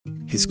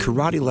his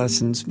karate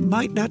lessons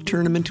might not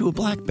turn him into a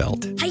black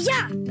belt.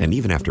 Hi-ya! And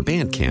even after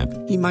band camp,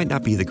 he might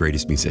not be the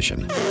greatest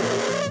musician.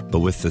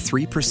 But with the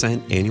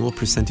 3% annual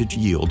percentage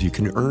yield you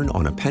can earn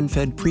on a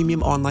PenFed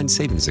premium online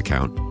savings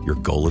account, your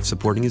goal of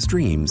supporting his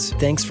dreams...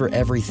 Thanks for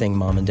everything,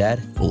 Mom and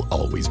Dad. ...will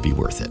always be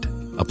worth it.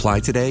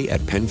 Apply today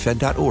at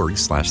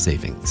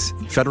PenFed.org/savings.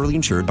 Federally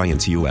insured by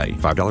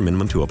NCUA. $5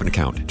 minimum to open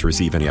account. To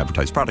receive any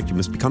advertised product, you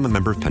must become a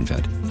member of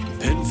PenFed.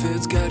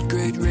 PenFed's got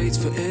great rates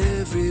for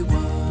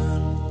everyone.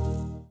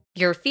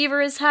 Your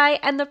fever is high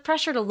and the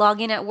pressure to log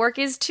in at work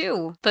is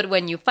too. But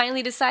when you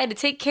finally decide to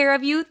take care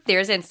of you,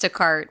 there's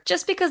Instacart.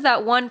 Just because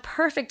that one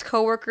perfect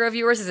coworker of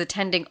yours is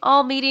attending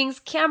all meetings,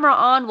 camera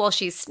on while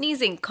she's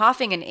sneezing,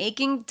 coughing, and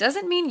aching,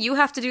 doesn't mean you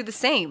have to do the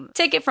same.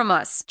 Take it from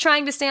us.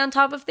 Trying to stay on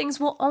top of things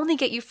will only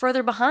get you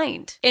further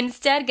behind.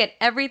 Instead, get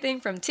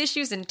everything from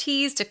tissues and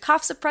teas to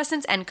cough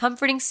suppressants and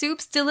comforting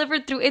soups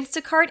delivered through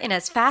Instacart in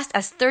as fast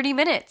as 30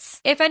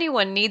 minutes. If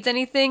anyone needs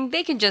anything,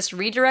 they can just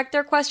redirect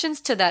their questions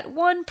to that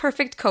one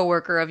perfect coworker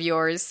of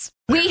yours.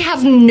 We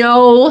have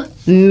no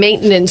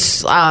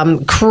maintenance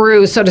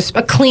crew, so to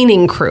speak, a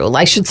cleaning crew.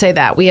 I should say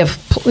that. We have,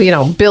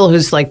 Bill,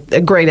 who's like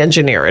a great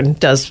engineer and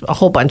does a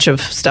whole bunch of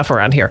stuff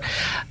around here.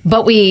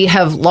 But we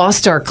have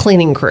lost our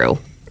cleaning crew.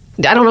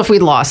 I don't know if we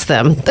lost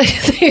them. From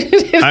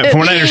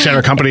what I understand,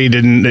 our company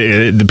didn't,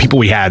 the people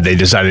we had, they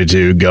decided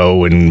to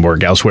go and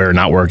work elsewhere and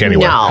not work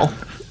anywhere. No.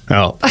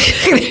 Oh,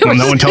 well,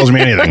 no one tells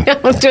me anything.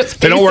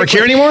 They don't work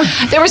here anymore?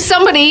 There was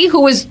somebody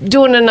who was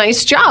doing a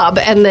nice job,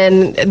 and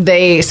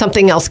then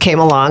something else came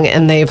along,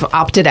 and they've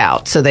opted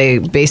out. So they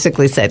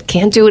basically said,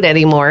 can't do it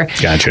anymore.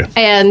 Gotcha.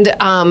 And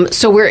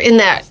so we're in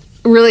that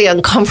really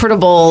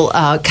uncomfortable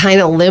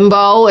kind of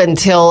limbo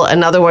until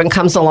another one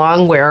comes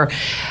along where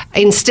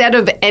instead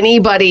of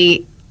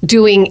anybody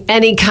doing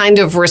any kind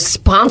of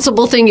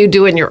responsible thing you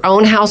do in your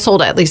own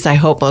household, at least I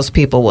hope most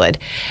people would.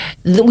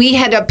 We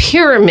had a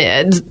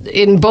pyramid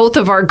in both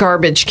of our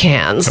garbage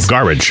cans. Of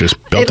garbage just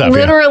built up. It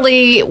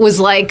literally was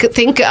like,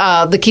 think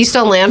the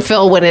Keystone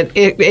landfill when it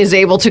is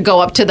able to go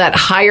up to that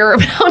higher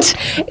amount.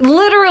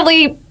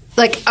 Literally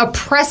like a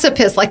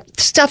precipice, like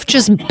stuff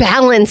just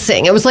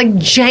balancing. It was like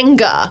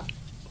Jenga.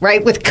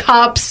 Right, with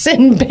cups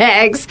and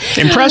bags.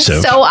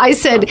 Impressive. So I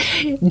said,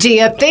 do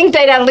you think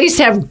they'd at least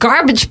have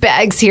garbage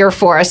bags here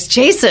for us?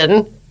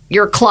 Jason,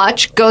 your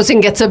clutch, goes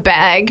and gets a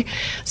bag.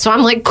 So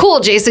I'm like, cool,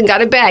 Jason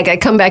got a bag. I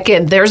come back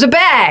in. There's a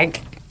bag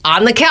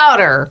on the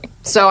counter.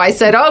 So I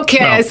said, okay.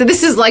 Well, I said,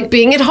 this is like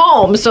being at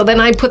home. So then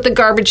I put the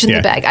garbage in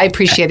the bag. I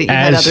appreciate it. You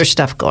had other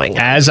stuff going on.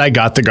 As I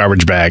got the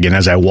garbage bag and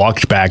as I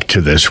walked back to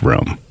this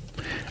room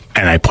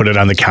and I put it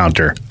on the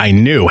counter, I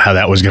knew how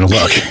that was going to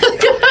look.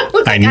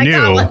 I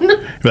knew.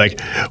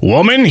 Like,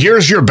 woman,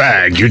 here's your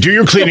bag. You do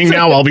your cleaning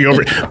now. I'll be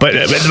over. But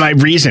my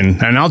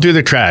reason, and I'll do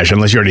the trash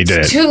unless you already did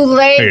it. Too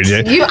late.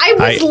 I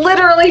was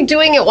literally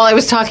doing it while I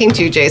was talking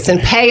to you, Jason.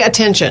 Pay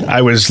attention.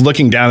 I was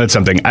looking down at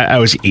something. I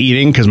was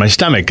eating because my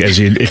stomach,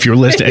 if you're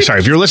listening, sorry,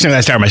 if you're listening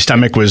last hour, my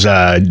stomach was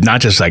not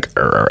just like,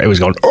 it was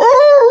going,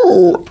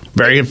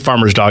 very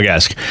farmer's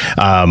dog-esque.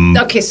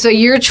 Okay, so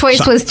your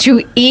choice was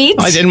to eat.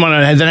 I didn't want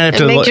to. Then I have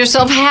to make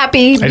yourself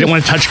happy. I didn't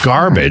want to touch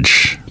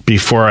garbage.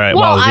 While I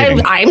was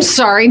eating. I'm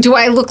sorry. Do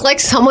I look like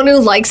someone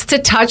who likes to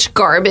touch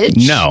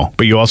garbage? No,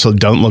 but you also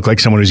don't look like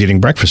someone who's eating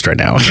breakfast right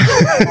now.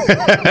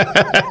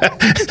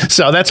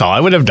 So that's all. I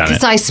would have done it.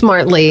 Because I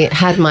smartly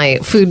had my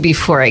food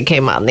before I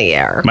came on the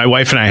air. My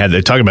wife and I had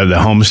to talk about the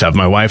home stuff.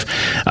 My wife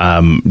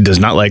does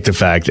not like the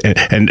fact,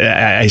 and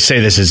I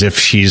say this as if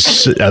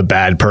she's a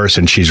bad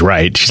person. She's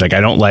right. She's like, I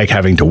don't like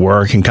having to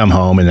work and come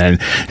home and then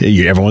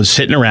everyone's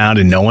sitting around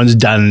and no one's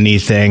done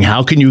anything.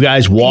 How can you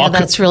guys walk? Yeah,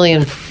 that's really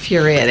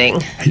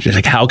infuriating.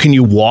 Like, how can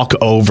you walk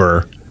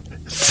over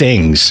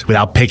things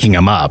without picking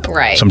them up?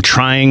 Right. So I'm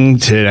trying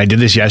to, I did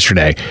this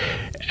yesterday.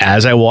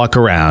 As I walk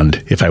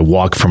around, if I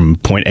walk from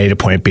point A to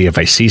point B, if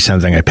I see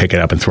something, I pick it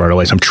up and throw it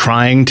away. So I'm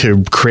trying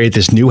to create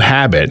this new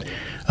habit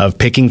of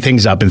picking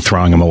things up and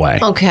throwing them away.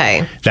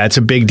 Okay. That's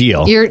a big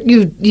deal.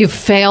 You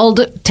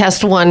failed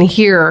test one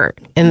here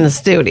in the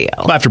studio.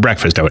 Well, after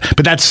breakfast, I would.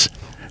 But that's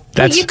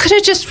well, you could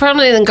have just thrown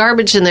it in the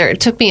garbage in there. It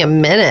took me a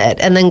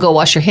minute and then go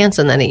wash your hands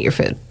and then eat your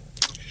food.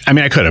 I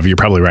mean, I could have. You're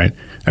probably right.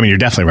 I mean, you're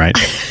definitely right.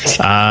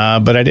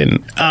 But I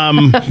didn't.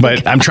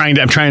 But I'm trying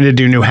to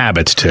do new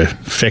habits to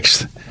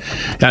fix.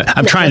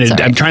 I'm trying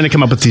to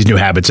come up with these new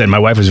habits. And my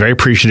wife was very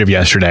appreciative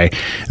yesterday,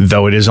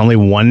 though it is only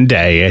one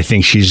day. I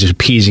think she's just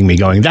appeasing me,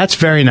 going, "That's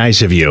very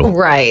nice of you."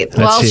 Right.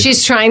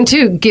 She's trying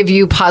to give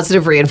you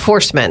positive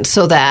reinforcement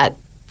so that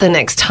the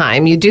next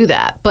time you do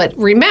that. But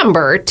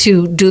remember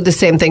to do the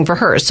same thing for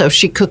her. So if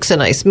she cooks a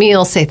nice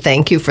meal, say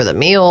thank you for the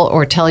meal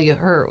or tell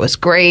her it was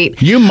great.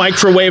 You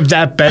microwaved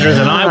that better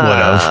than I would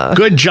have.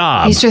 Good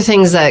job. These are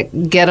things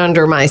that get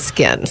under my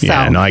skin. So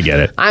yeah, no, I get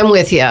it. I'm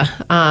with you.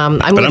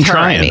 I'm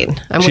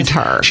with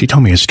her. She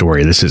told me a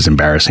story. This is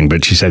embarrassing,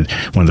 but she said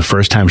one of the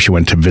first times she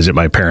went to visit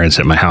my parents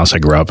at my house I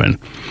grew up in,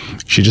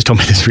 she just told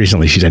me this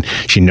recently. She said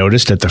she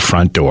noticed at the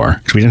front door,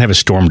 because we didn't have a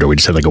storm door, we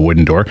just had like a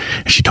wooden door.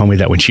 And she told me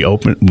that when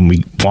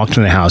we walked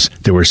in the house,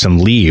 there were some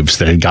leaves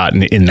that had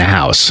gotten in the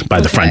house by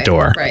the front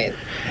door. Right.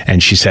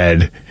 And she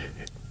said,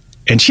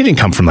 and she didn't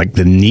come from like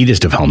the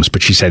neatest of homes,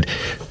 but she said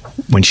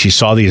when she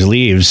saw these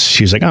leaves,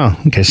 she was like, oh,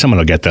 okay, someone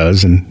will get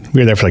those. And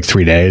we were there for like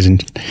 3 days,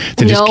 and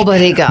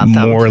nobody got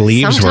them. More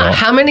leaves.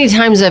 How many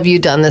times have you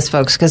done this,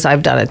 folks? Because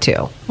I've done it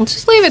too. We'll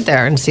just leave it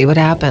there and see what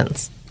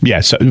happens.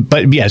 Yeah.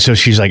 So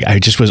she's like, I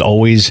just was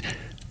always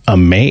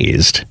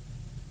amazed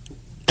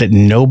that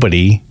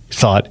nobody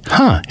thought,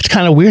 it's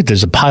kind of weird.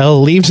 There's a pile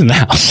of leaves in the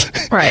house.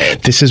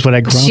 Right. This is what I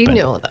grew up in. She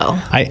knew, though.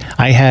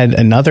 I had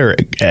another,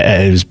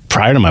 it was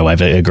prior to my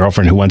wife, a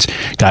girlfriend who once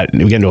we got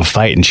into a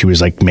fight, and she was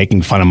like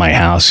making fun of my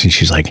house. And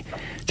she's like,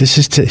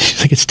 she's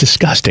like, it's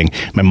disgusting.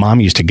 My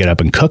mom used to get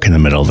up and cook in the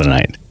middle of the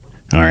night.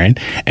 All right.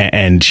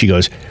 And she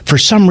goes, for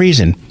some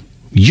reason,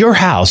 your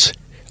house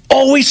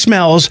always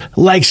smells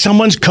like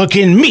someone's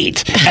cooking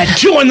meat at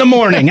 2 a.m,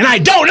 and I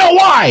don't know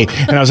why.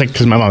 And I was like,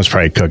 because my mom's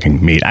probably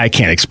cooking meat. I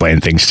can't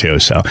explain things too.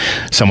 So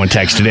someone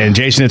texted in,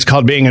 Jason, it's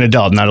called being an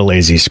adult, not a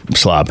lazy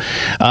slob.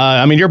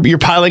 I mean, you're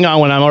piling on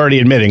when I'm already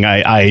admitting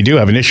I do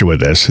have an issue with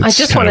this. I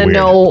just want to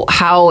know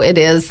how it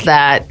is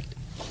that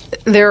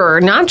there are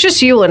not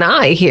just you and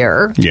I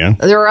here. Yeah.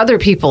 There are other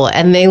people,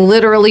 and they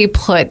literally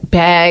put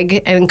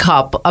bag and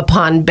cup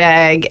upon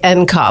bag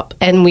and cup,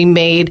 and we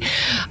made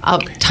a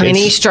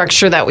tiny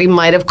structure that we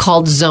might have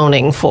called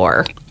zoning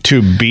for.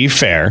 To be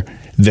fair,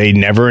 they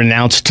never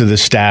announced to the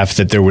staff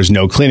that there was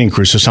no cleaning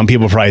crew. So some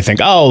people probably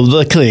think, oh,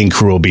 the cleaning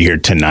crew will be here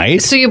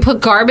tonight. So you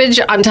put garbage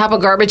on top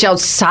of garbage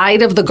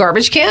outside of the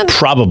garbage can?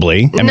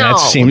 Probably. I mean,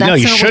 no,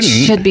 you shouldn't.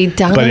 Should be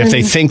done. But if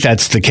they think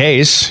that's the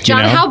case,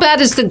 John, how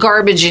bad is the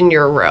garbage in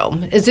your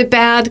room? Is it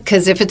bad?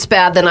 Because if it's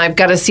bad, then I've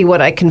got to see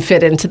what I can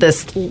fit into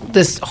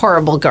this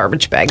horrible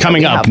garbage bag.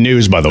 Coming up,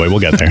 news, by the way, we'll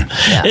get there.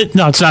 Yeah.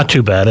 No, it's not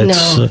too bad.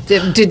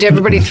 Did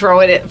everybody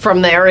throw it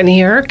from there in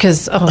here?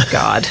 Because, oh,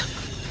 God.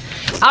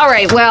 All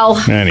right, well,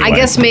 anyway. I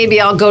guess maybe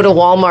I'll go to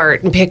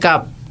Walmart and pick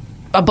up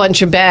a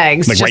bunch of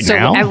bags. Like right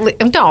now?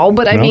 No,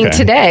 but I mean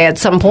today at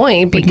some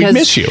point, because we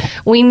miss you.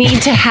 We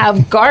need to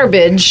have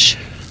garbage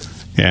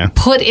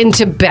put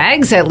into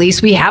bags at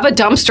least. We have a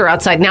dumpster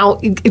outside. Now,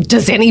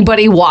 does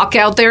anybody walk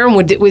out there and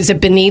was it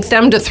beneath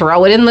them to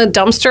throw it in the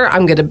dumpster?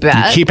 I'm going to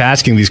bet. You keep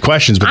asking these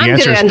questions, but the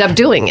answer is... I'm going to end up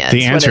doing it.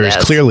 The answer is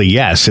clearly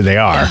yes, they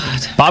are.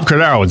 God. Bob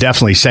Cordero would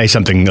definitely say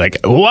something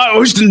like, no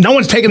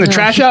one's taking the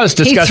trash out? It's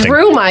disgusting. He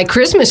threw my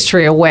Christmas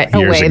tree away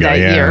that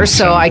year,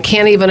 so I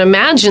can't even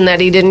imagine that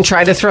he didn't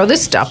try to throw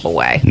this stuff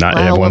away.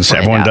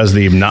 Everyone does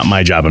the not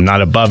my job. I'm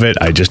not above it.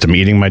 I just am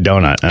eating my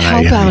donut. And How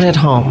about at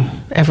home,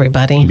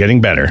 everybody? I'm getting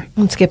better.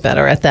 Let's get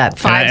better at that.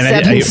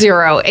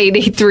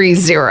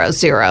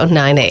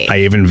 570-883-0098. I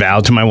even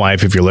vowed to my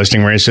wife, if you're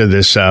listening,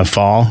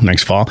 Marissa,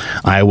 next fall,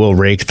 I will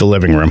rake the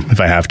living room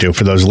if I have to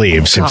for those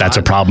leaves, if that's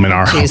a problem in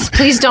our home.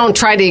 Please don't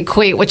try to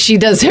equate what she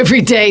does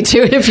every day to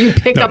if you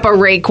pick up a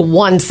rake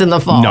once in the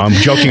fall. No, I'm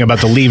joking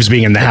about the leaves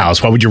being in the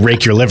house. Why would you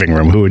rake your living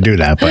room? Who would do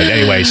that? But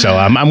anyway, so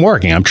I'm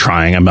working. I'm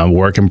trying. I'm a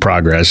work in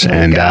progress.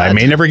 And I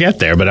may never get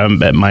there,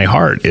 but my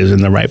heart is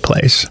in the right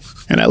place.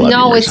 And I love you.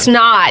 No, it's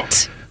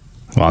not.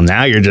 Well,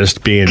 now you're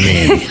just being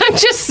mean. I'm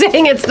just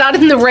saying it's not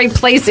in the right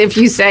place if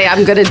you say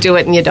I'm going to do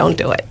it and you don't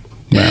do it.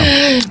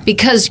 Well.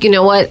 Because you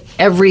know what?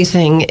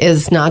 Everything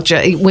is not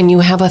just... When you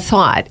have a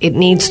thought, it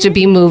needs to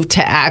be moved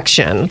to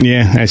action.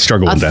 Yeah, I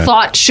struggle with that. A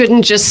thought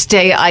shouldn't just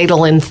stay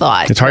idle in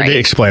thought. It's hard to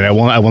explain. I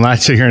will not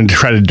sit here and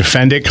try to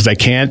defend it because I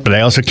can't, but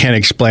I also can't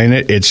explain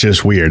it. It's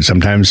just weird.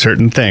 Sometimes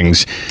certain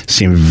things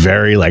seem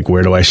very like,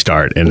 where do I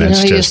start? And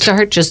you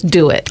start, just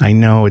do it. I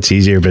know it's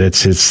easier, but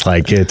it's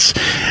I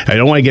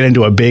don't want to get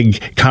into a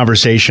big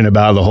conversation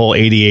about the whole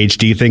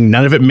ADHD thing.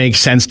 None of it makes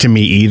sense to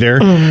me either,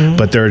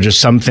 but there are just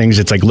some things.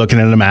 It's like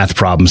looking at a math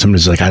problem.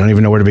 Somebody's like, I don't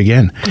even know where to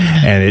begin.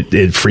 And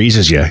it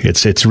freezes you.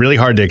 It's really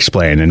hard to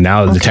explain. And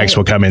now the text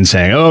will come in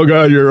saying, oh,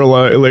 God, you're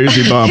a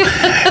lazy bum.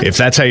 If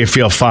that's how you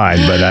feel, fine.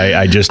 But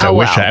I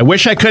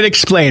wish I could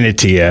explain it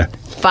to you.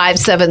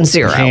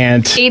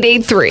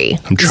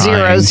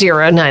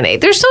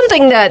 570-883-0098. There's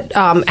something that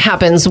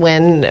happens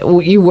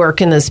when you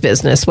work in this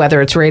business, whether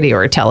it's radio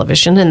or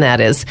television, and that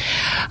is,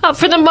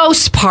 for the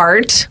most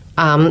part,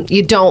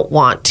 you don't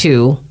want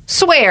to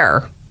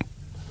swear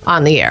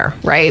on the air,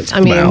 right? I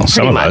mean,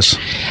 some of us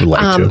would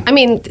like to. I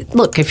mean,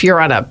 look, if you're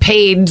on a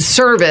paid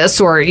service,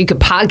 or you could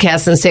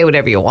podcast and say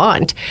whatever you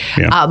want.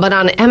 Yeah. But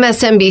on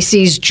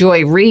MSNBC's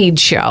Joy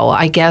Reid show,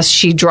 I guess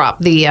she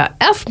dropped the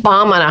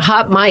F-bomb on a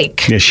hot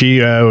mic. Yeah,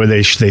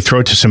 they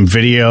throw to some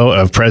video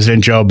of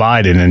President Joe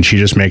Biden, and she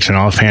just makes an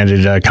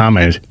offhanded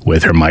comment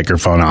with her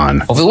microphone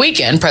on. Over the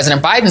weekend,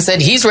 President Biden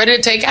said he's ready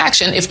to take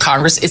action if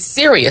Congress is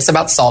serious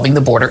about solving the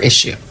border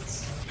issue.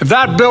 If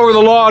that bill were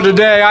the law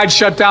today, I'd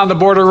shut down the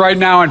border right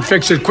now and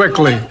fix it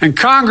quickly. And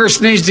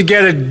Congress needs to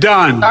get it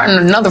done.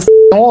 Starting another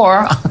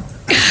war.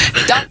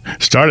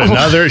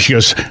 She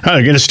goes,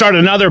 they're going to start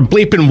another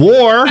bleeping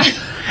war.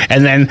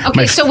 And then,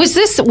 so was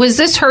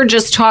this her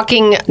just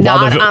talking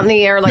on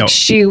the air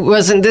she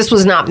wasn't? This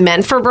was not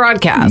meant for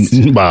broadcast.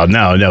 Well,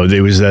 no.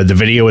 It was the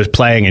video was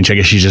playing, and I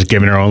guess she's just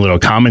giving her own little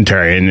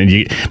commentary.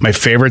 And my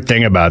favorite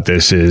thing about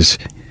this is,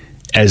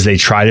 as they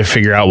try to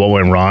figure out what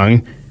went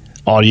wrong,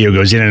 audio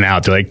goes in and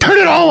out. They're like, turn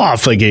it all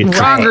off. Like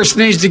Congress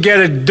needs to get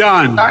it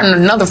done. Starting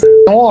another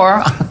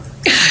war.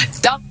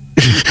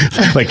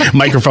 Like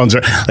microphones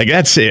are like,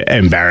 that's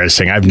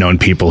embarrassing. I've known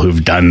people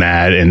who've done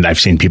that, and I've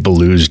seen people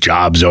lose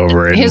jobs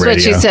over it. Here's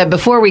what she said.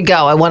 Before we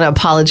go, I want to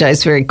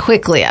apologize very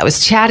quickly. I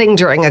was chatting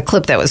during a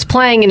clip that was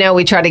playing. You know,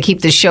 we try to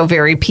keep this show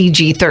very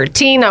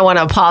PG-13. I want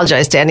to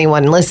apologize to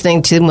anyone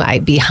listening to my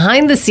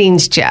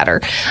behind-the-scenes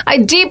chatter. I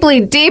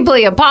deeply,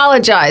 deeply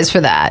apologize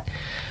for that.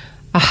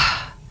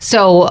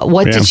 So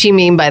what did she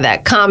mean by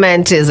that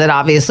comment? Is it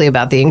obviously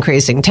about the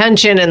increasing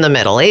tension in the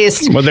Middle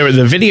East? Well,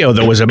 the video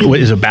that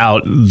was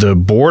about the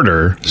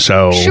border.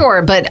 So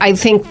sure, but I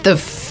think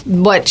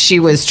what she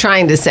was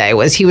trying to say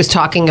was he was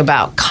talking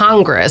about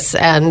Congress,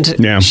 and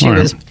she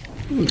was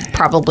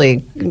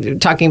probably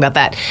talking about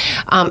that.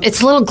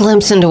 It's a little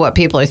glimpse into what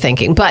people are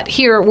thinking. But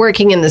here,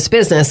 working in this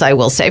business, I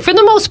will say, for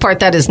the most part,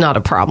 that is not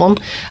a problem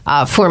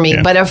for me.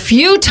 Yeah. But a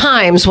few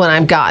times when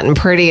I've gotten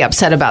pretty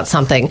upset about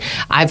something,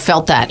 I've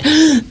felt that.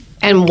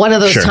 And one of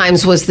those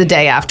times was the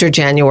day after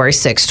January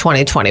 6,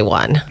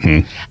 2021.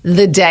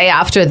 The day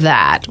after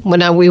that,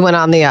 when we went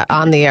on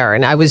the air,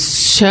 and I was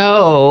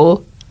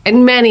so...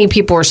 And many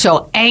people were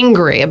so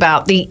angry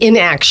about the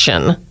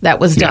inaction that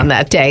was done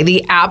that day,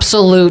 the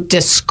absolute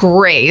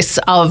disgrace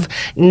of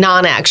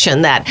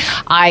non-action, that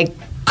I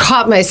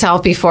caught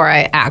myself before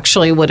I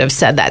actually would have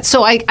said that.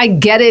 So I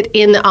get it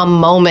in a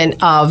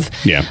moment of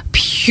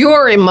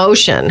pure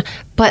emotion.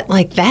 But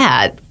like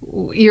that,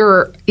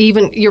 you're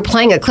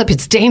playing a clip.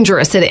 It's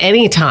dangerous at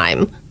any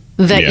time.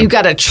 That you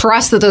got to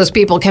trust that those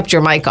people kept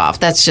your mic off.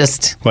 That's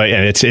just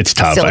and it's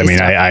tough. I mean,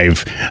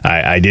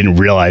 I didn't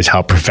realize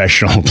how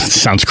professional. It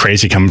sounds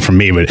crazy coming from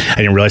me, but I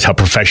didn't realize how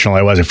professional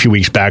I was. A few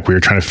weeks back, we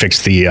were trying to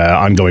fix the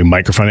ongoing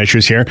microphone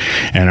issues here,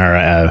 and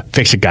our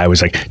fix-it guy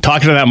was like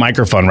talking to that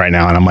microphone right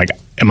now, and I'm like,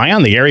 am I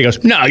on the air? He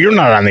goes, no, you're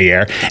not on the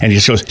air. And he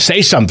just goes,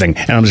 say something.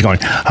 And I'm just going,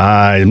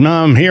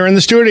 I'm here in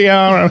the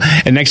studio.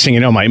 And next thing you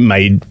know,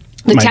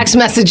 the text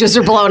messages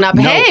are blowing up.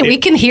 We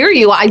can hear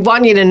you. I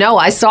want you to know.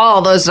 I saw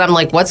all those. And I'm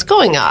like, what's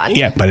going on?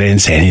 Yeah, but I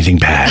didn't say anything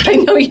bad. I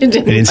know you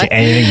didn't. I didn't say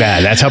anything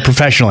bad. That's how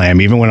professional I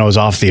am. Even when I was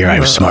off the air, I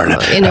was smart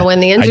enough. You know,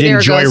 when the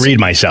engineer goes, read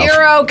myself.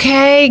 You're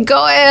okay.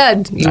 Go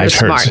ahead. You were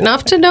smart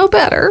enough to know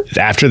better.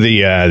 After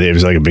there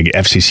was like a big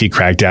FCC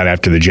crackdown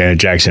after the Janet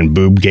Jackson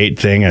boob gate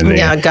thing.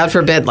 And God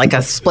forbid, like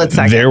a split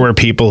second. There were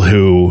people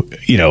who,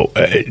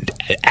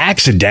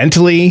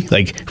 accidentally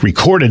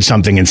recorded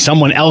something and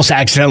someone else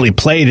accidentally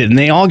played it, and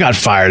they all got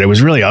fired. It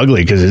was really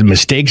ugly because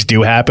mistakes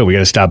do happen. We got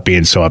to stop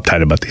being so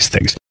uptight about these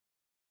things.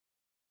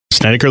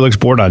 Snedeker looks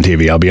bored on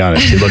TV, I'll be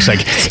honest. He looks like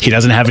he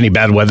doesn't have any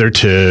bad weather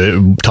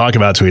to talk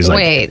about, so he's like...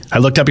 Wait. I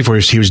looked up before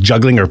he was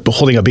juggling or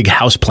holding a big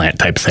houseplant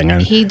type thing.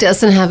 He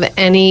doesn't have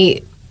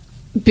any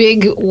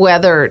big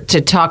weather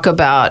to talk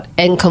about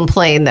and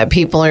complain that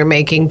people are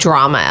making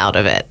drama out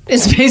of it.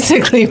 It's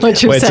basically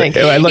what you're saying. He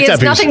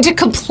has nothing to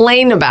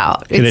complain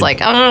about. It's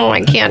like,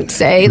 I can't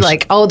say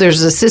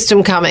there's a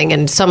system coming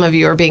and some of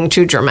you are being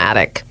too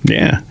dramatic.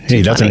 Yeah,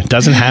 he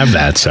doesn't have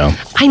that. So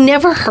I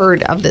never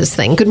heard of this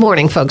thing. Good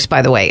morning, folks,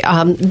 by the way.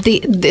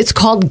 It's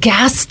called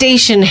gas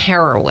station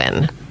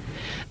heroin.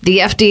 The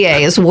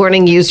FDA is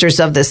warning users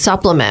of this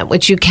supplement,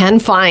 which you can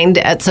find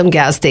at some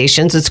gas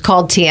stations. It's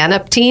called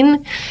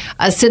tianeptine,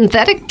 a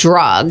synthetic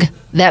drug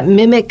that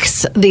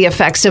mimics the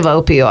effects of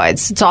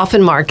opioids. It's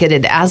often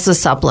marketed as a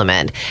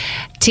supplement.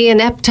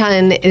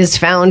 Tianeptine is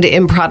found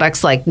in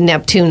products like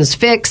Neptune's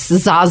Fix,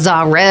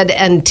 Zaza Red,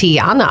 and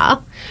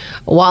Tiana.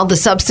 While the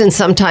substance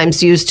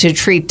sometimes used to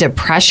treat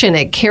depression,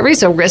 it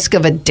carries a risk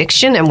of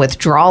addiction and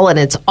withdrawal, and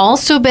it's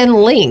also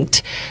been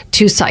linked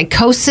to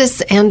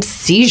psychosis and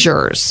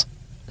seizures.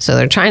 So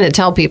they're trying to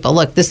tell people,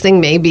 look, this thing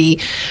may be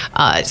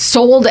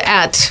sold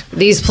at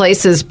these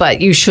places,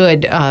 but you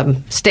should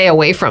stay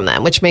away from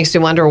them, which makes me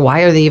wonder,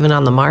 why are they even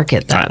on the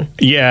market then?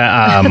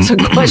 That's a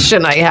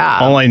question I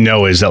have. All I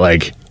know is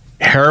that,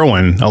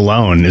 heroin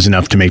alone is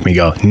enough to make me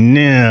go,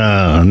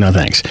 no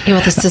thanks. Yeah,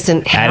 well, this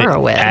isn't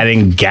heroin.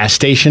 Adding gas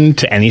station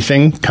to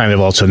anything kind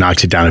of also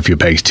knocks it down a few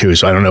pegs, too.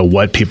 So I don't know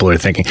what people are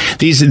thinking.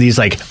 These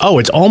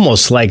it's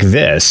almost like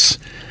this.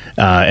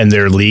 And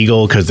they're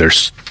legal because they're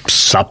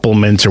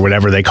supplements or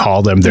whatever they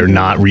call them. They're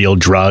not real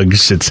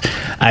drugs.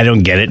 I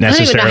don't get it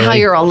necessarily. I don't even know how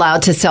you're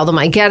allowed to sell them.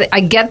 I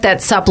get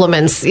that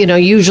supplements,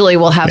 usually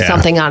will have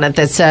something on it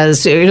that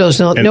says, there's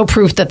no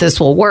proof that this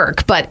will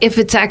work. But if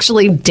it's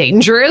actually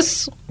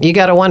dangerous, you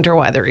got to wonder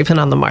why they're even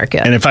on the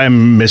market. And if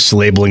I'm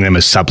mislabeling them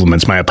as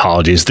supplements, my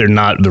apologies. They're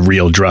not the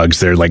real drugs.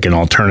 They're like an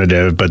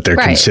alternative, but they're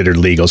considered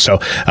legal. So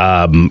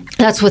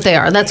that's what they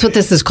are. That's what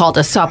this is called,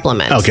 a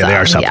supplement. Okay, they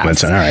are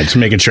supplements. Yes. All right, just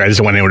making sure. I just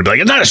don't want anyone to be like,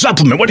 it's not a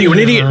supplement. What are you, an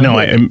idiot? No,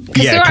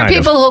 because there are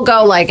people who'll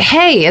go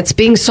hey, it's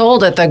being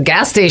sold at the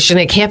gas station.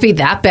 It can't be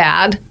that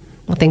bad.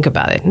 Well, think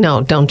about it.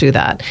 No, don't do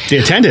that. The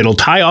attendant will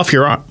tie off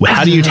your arm.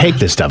 How do you take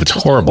this stuff? It's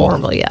horrible.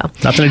 Horrible, yeah.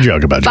 Nothing to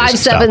joke about.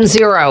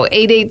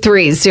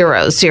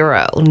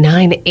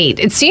 570-883-0098.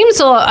 It seems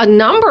a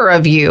number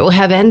of you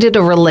have ended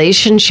a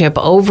relationship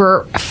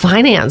over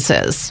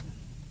finances.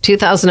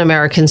 2,000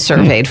 Americans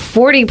surveyed,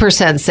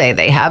 40% say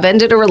they have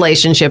ended a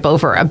relationship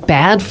over a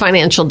bad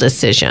financial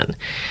decision.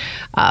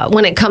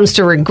 When it comes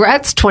to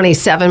regrets,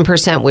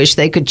 27% wish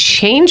they could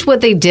change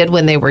what they did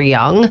when they were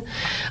young.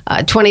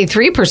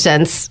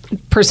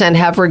 23%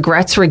 have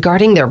regrets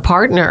regarding their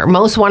partner.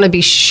 Most want to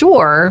be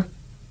sure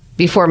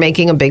before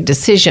making a big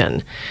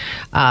decision.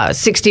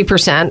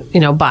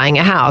 60%, buying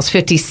a house.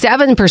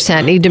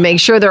 57% need to make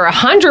sure they're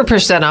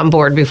 100% on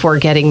board before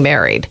getting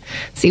married.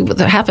 See, what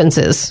happens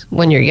is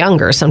when you're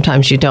younger,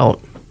 sometimes you don't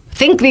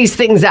think these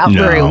things out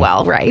very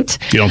well, right?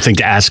 You don't think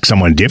to ask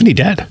someone, do you have any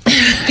debt?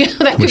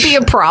 That could be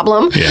a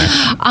problem.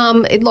 Yeah.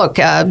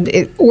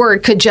 Or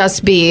it could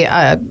just be,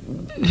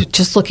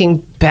 just looking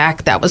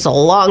back, that was a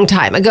long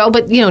time ago,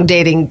 but,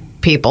 dating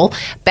people,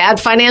 bad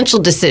financial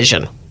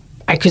decision.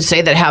 I could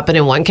say that happened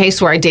in one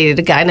case where I dated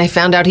a guy and I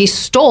found out he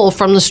stole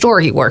from the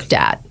store he worked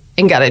at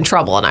and got in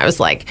trouble. And I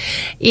was like,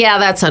 yeah,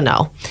 that's a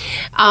no.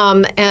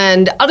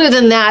 And other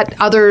than that,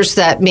 others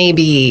that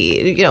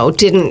maybe,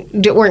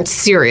 weren't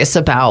serious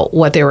about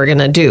what they were going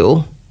to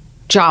do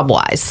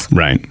job-wise.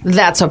 Right.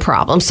 That's a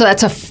problem. So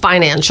that's a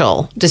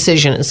financial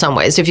decision in some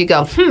ways. If you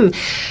go,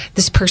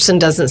 this person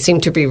doesn't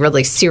seem to be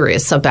really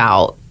serious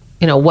about,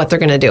 what they're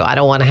going to do. I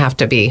don't want to have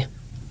to be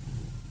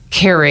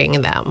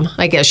carrying them,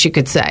 I guess you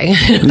could say.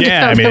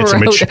 Yeah, I mean,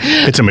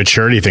 it's a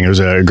maturity thing. It was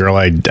a girl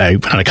I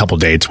went on a couple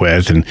dates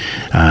with, and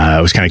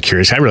I was kind of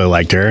curious. I really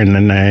liked her, and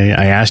then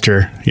I asked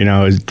her,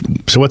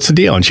 so what's the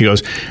deal? And she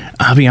goes,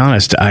 I'll be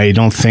honest, I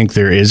don't think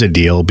there is a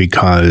deal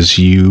because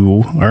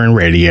you are in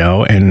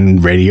radio,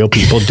 and radio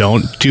people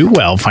don't do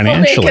well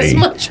financially. Make as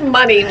much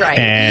money, right?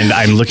 And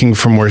I'm looking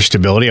for more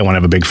stability. I want to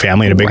have a big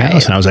family and a big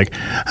house. And I was like,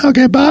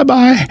 okay,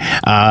 bye-bye.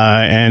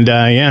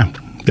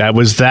 That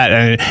was that.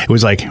 And it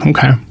was like,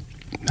 okay.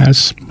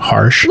 That's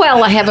harsh.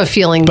 Well, I have a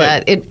feeling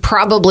that it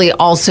probably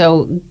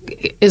also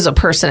is a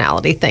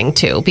personality thing,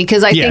 too.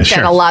 Because I think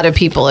that a lot of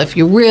people, if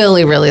you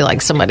really, really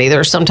like somebody,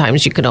 there's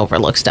sometimes you can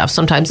overlook stuff.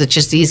 Sometimes it's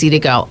just easy to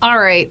go, all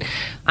right,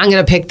 I'm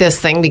going to pick this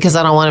thing because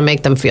I don't want to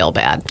make them feel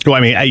bad. Well,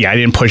 I mean, I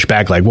didn't push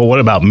back like, well, what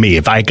about me?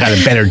 If I got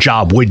a better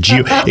job, would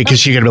you?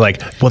 Because you're going to be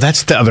like, well,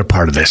 that's the other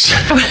part of this.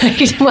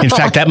 Right. Well, in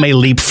fact, that may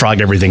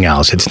leapfrog everything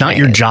else. It's not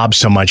your job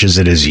so much as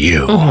it is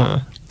you.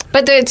 Mm-hmm.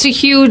 But it's a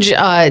huge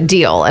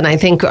deal. And I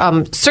think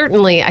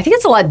certainly, I think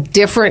it's a lot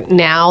different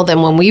now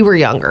than when we were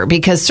younger,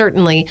 because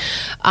certainly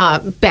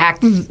back,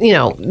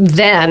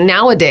 then,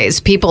 nowadays,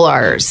 people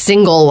are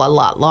single a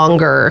lot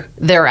longer.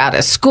 They're out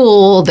of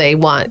school. They've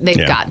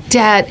got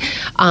debt.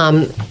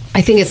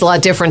 I think it's a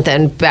lot different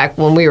than back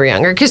when we were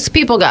younger, because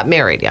people got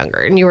married younger.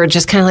 And you were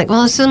just kind of like,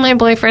 well, this is my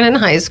boyfriend in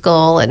high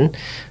school, and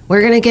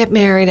we're going to get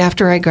married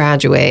after I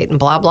graduate, and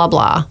blah, blah,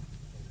 blah.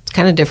 It's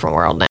kind of a different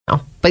world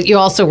now. But you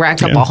also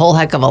rack up a whole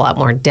heck of a lot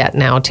more debt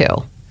now, too.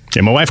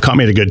 Yeah, my wife caught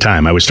me at a good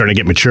time. I was starting to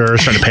get mature,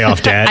 starting to pay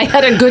off debt. I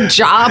had a good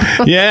job.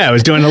 Yeah, I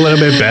was doing a little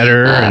bit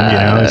better.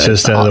 And, it's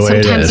just the way it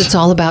is. Sometimes it's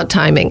all about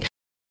timing.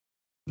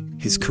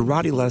 His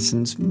karate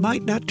lessons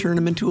might not turn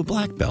him into a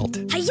black belt.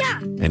 Hi-ya!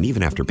 And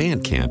even after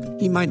band camp,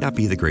 he might not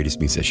be the greatest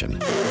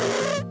musician.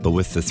 But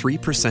with the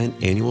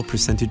 3% annual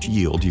percentage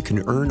yield you can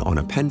earn on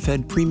a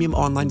PenFed premium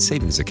online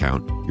savings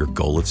account, your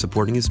goal of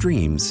supporting his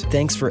dreams...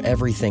 Thanks for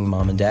everything,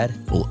 Mom and Dad.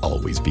 ...will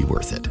always be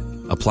worth it.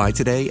 Apply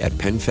today at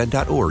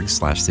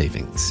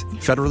PenFed.org/savings.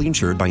 Federally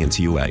insured by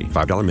NCUA.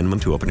 $5 minimum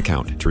to open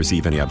account. To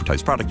receive any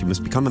advertised product, you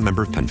must become a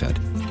member of PenFed.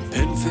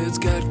 PenFed's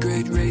got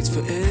great rates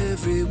for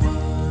everyone.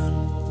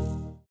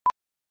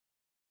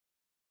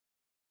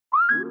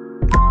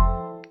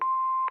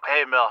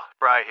 Hey, Mel.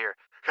 Bri here.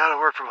 Gotta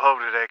work from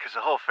home today because the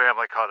whole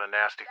family caught a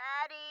nasty...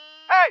 Daddy!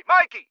 Hey,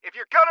 Mikey! If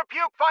you're gonna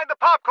puke, find the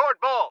popcorn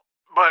bowl!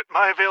 But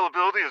my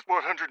availability is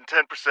 110%.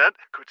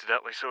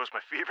 Coincidentally, so is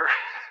my fever.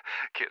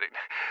 Kidding.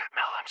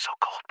 Mel, I'm so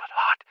cold but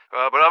hot.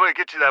 But I'm gonna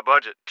get you that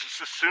budget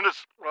just as soon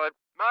as...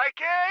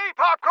 Mikey!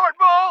 Popcorn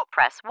bowl!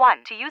 Press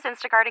 1 to use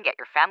Instacart and get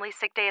your family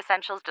sick day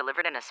essentials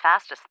delivered in as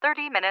fast as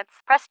 30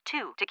 minutes. Press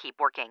 2 to keep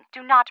working.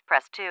 Do not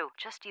press 2.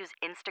 Just use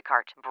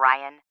Instacart,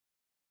 Brian.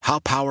 How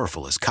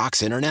powerful is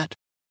Cox Internet?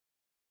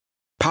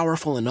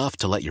 Powerful enough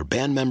to let your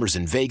band members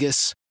in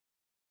Vegas,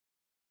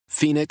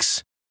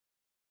 Phoenix,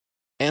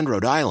 and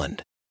Rhode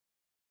Island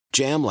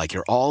jam like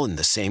you're all in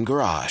the same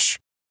garage.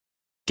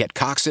 Get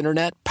Cox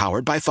Internet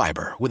powered by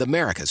fiber with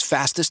America's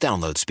fastest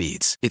download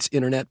speeds. It's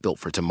internet built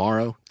for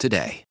tomorrow,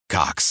 today.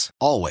 Cox,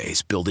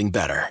 always building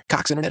better.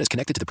 Cox Internet is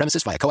connected to the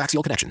premises via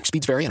coaxial connection.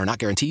 Speeds vary and are not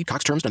guaranteed.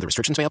 Cox terms and other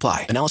restrictions may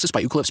apply. Analysis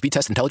by Ookla Speed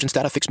Test Intelligence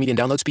Data. Fixed median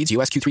download speeds.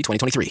 US Q3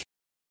 2023.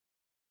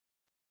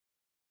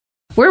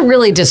 We're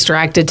really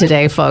distracted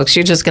today, folks.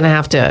 You're just going to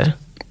have to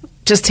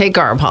just take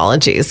our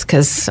apologies,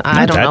 because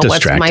I don't know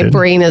what my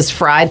brain is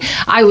fried.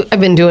 I've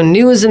been doing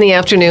news in the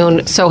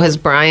afternoon. So has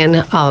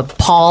Brian.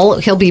 Paul,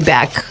 he'll be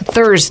back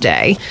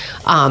Thursday.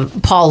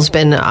 Paul's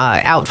been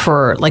out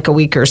for like a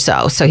week or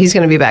so he's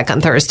going to be back on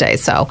Thursday.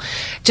 So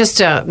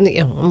just I'm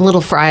a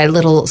little fried, a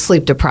little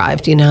sleep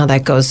deprived. You know how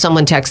that goes.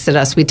 Someone texted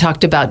us. We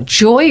talked about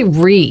Joy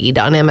Reid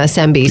on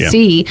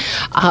MSNBC,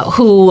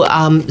 who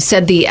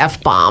said the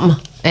F-bomb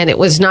And it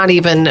was not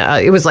even,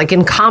 it was like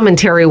in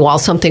commentary while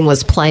something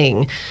was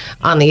playing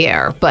on the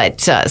air.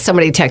 But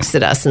somebody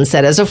texted us and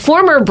said, as a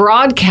former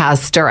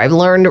broadcaster, I've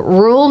learned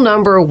rule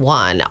number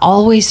 1,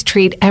 always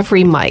treat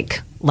every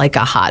mic like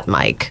a hot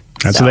mic.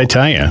 That's what they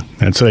tell you.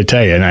 That's what they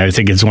tell you. And I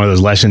think it's one of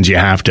those lessons you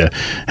have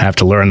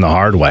to learn the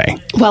hard way.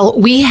 Well,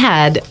 we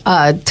had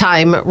a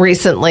time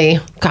recently,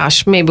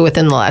 maybe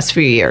within the last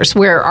few years,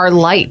 where our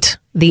light,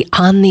 the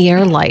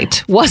on-the-air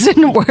light,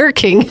 wasn't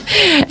working.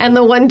 And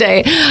the one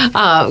day,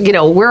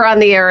 we're on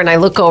the air and I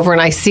look over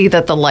and I see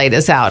that the light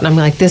is out. And I'm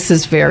like, this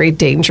is very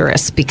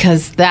dangerous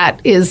because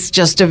that is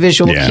just a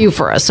visual cue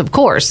for us, of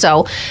course.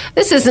 So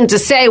this isn't to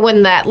say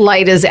when that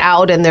light is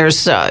out and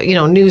there's,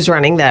 news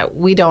running that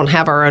we don't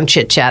have our own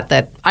chit-chat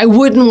that I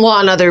wouldn't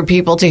want other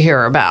people to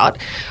hear about.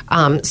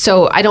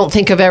 So I don't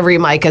think of every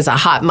mic as a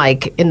hot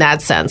mic in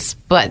that sense,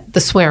 but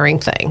the swearing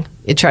thing,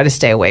 you try to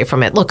stay away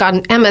from it. Look,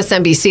 on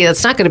MSNBC,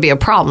 that's not going to be a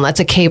problem.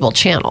 That's a cable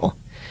channel.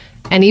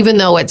 And even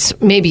though it's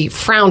maybe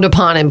frowned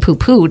upon and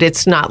poo-pooed,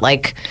 it's not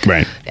like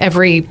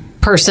every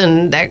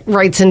person that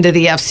writes into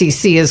the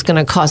FCC is going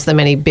to cause them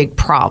any big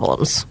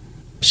problems.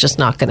 It's just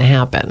not going to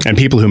happen. And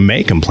people who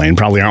may complain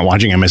probably aren't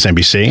watching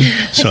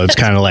MSNBC, so it's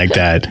kind of like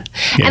that.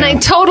 And I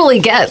totally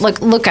get.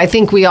 Look, I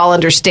think we all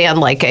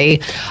understand like a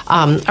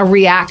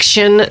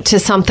reaction to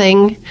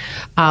something,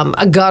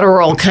 a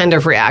guttural kind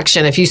of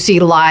reaction. If you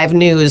see live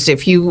news,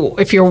 if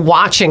you're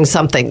watching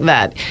something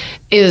that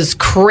is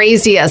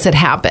crazy as it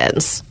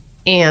happens,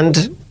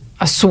 and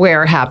a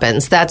swear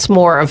happens, that's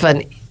more of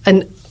an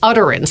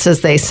utterance,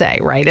 as they say,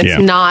 right?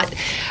 It's not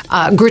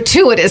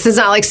gratuitous. It's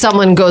not like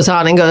someone goes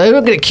on and goes, I'm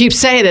going to keep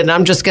saying it, and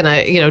I'm just going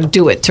to,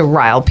 do it to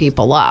rile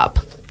people up.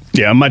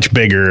 Yeah, a much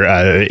bigger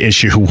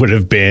issue would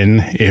have been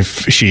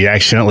if she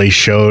accidentally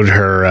showed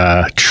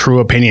her true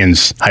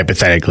opinions,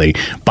 hypothetically.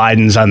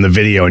 Biden's on the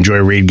video, and Joy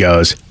Reid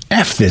goes,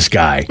 F this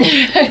guy.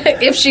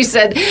 If she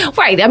said,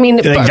 right, I mean...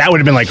 that would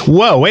have been like,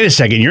 whoa, wait a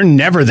second, you're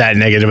never that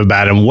negative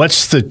about him.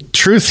 What's the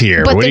truth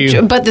here?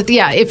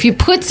 If you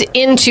put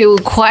into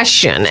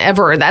question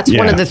ever, that's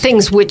one of the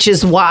things, which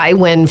is why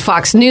when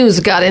Fox News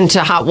got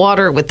into hot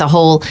water with the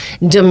whole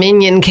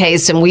Dominion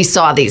case, and we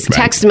saw these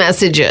text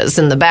messages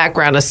in the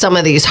background of some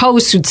of these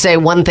hosts who'd say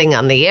one thing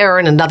on the air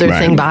and another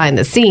thing behind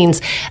the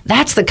scenes,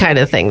 that's the kind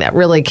of thing that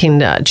really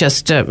can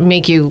just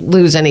make you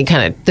lose any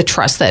kind of the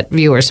trust that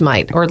viewers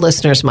might or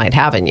listeners might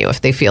have in you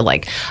if they feel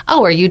like,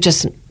 oh, are you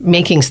just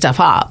making stuff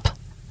up?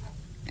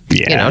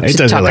 Yeah, it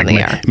doesn't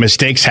like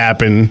mistakes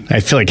happen. I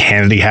feel like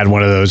Hannity had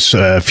one of those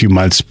a few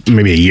months,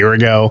 maybe a year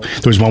ago.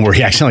 There was one where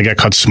he accidentally got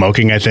caught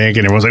smoking, I think,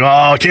 and everyone's like,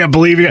 "Oh, I can't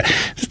believe you."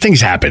 Things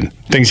happen.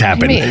 Things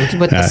happen. I mean,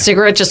 with the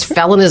cigarette just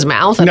fell in his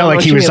mouth. No,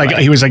 like he was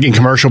like in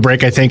commercial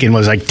break, I think, and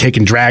was like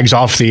taking drags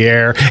off the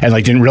air, and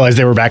like didn't realize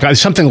they were back on.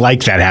 Something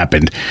like that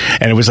happened,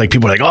 and it was like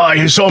people were like, "Oh,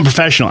 you're so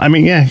unprofessional." I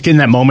mean, yeah, in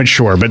that moment,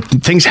 sure, but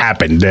things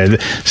happened.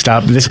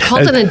 Stop this. It's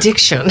called an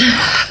addiction.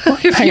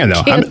 Hang on,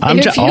 though.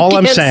 All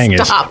I'm saying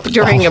is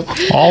during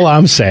all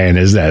I'm saying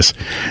is this.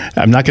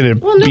 I'm not going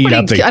to beat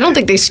up I don't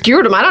think they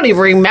skewered him. I don't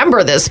even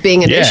remember this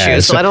being an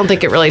issue, so I don't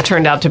think it really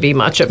turned out to be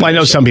much of it. Well, I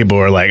know some people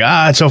are like,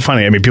 it's so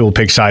funny. I mean, people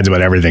pick sides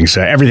about everything,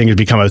 so everything has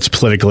become a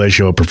political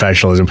issue of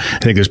professionalism. I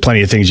think there's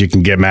plenty of things you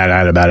can get mad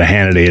at about a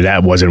Hannity.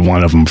 That wasn't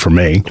one of them for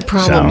me.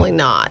 Probably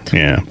not.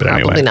 Yeah, but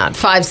Probably not.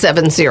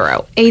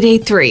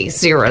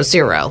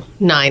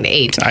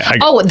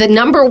 570-883-0098. The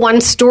number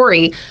one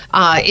story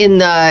in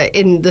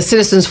the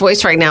Citizen's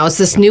Voice right now is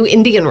this new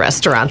Indian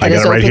restaurant that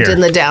is opened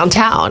in the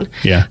downtown.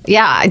 Yeah.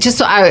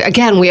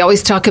 Again, we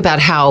always talk about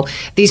how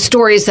these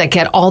stories that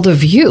get all the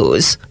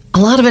views, a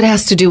lot of it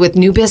has to do with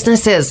new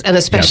businesses, and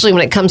especially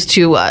when it comes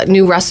to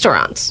new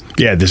restaurants.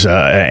 Yeah, this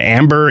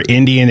Amber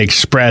Indian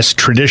Express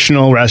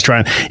traditional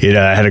restaurant. It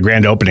had a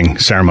grand opening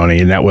ceremony,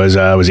 and that was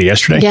it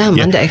yesterday? Yeah,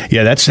 Monday.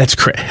 Yeah, that's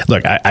crazy.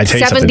 Look, I tell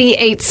you something.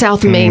 78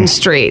 South Main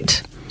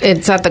Street.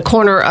 It's at the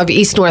corner of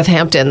East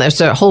Northampton.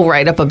 There's a whole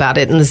write-up about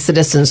it in the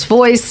Citizen's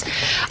Voice.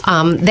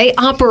 They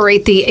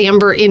operate the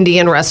Amber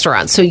Indian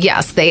restaurant. So,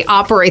 yes, they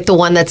operate the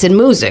one that's in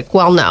Moosic,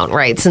 well-known,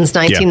 right, since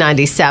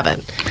 1997.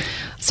 Yeah.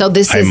 So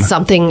this is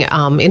something,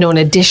 an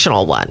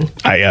additional one.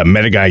 I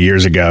met a guy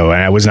years ago,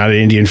 and I was not an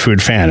Indian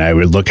food fan. I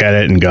would look at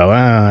it and go,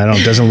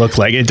 it doesn't look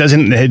like it.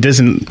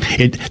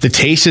 The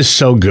taste is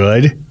so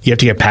good. You have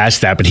to get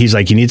past that. But he's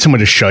like, you need someone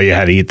to show you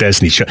how to eat this.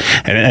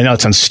 And I know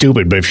it sounds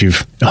stupid, but it's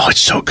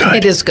so good.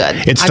 It is good.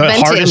 I've been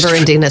to Amber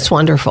Indian. It's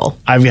wonderful.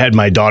 I've had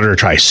my daughter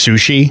try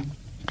sushi.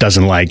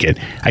 Doesn't like it.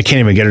 I can't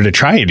even get her to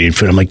try Indian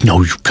food. I'm like,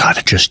 no, you got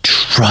to just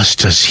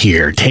trust us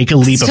here. Take a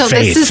leap of faith. So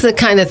this is the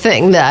kind of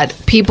thing that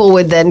people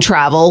would then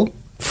travel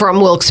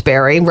from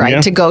Wilkes-Barre,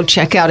 right, to go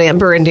check out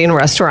Amber Indian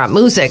Restaurant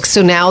Moosic.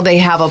 So now they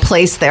have a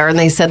place there, and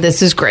they said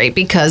this is great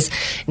because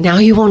now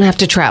you won't have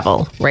to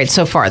travel, right,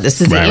 so far.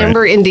 This is the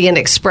Amber Indian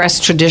Express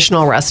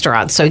traditional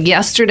restaurant. So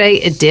yesterday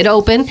it did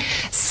open,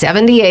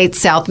 78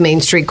 South Main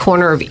Street,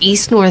 corner of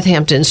East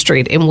Northampton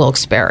Street in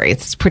Wilkes-Barre.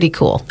 It's pretty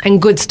cool and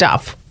good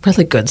stuff.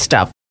 Really good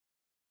stuff.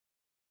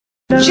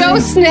 Joe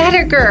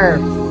Snedeker.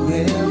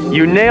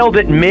 You nailed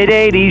it.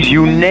 Mid-'80s.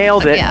 You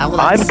nailed it. Yeah,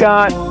 well, I've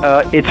got.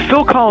 It's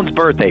Phil Collins'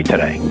 birthday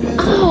today.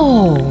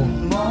 Oh.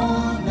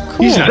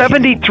 Cool. He's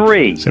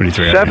 73.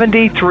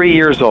 73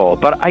 years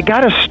old. But I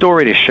got a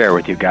story to share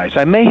with you guys.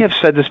 I may have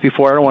said this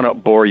before. I don't want to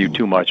bore you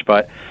too much,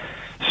 but.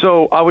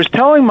 So I was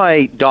telling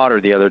my daughter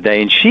the other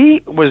day, and she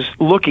was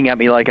looking at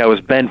me like I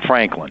was Ben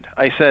Franklin.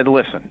 I said,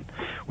 listen,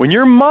 when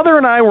your mother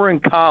and I were in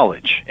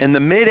college in the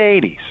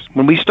mid-'80s,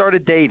 when we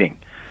started dating,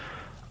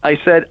 I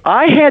said,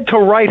 I had to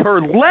write her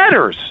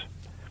letters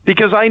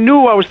because I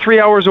knew I was 3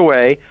 hours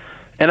away,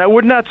 and I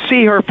would not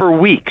see her for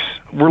weeks.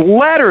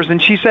 Letters, and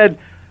she said,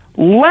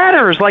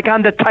 letters, like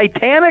on the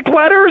Titanic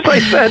letters? I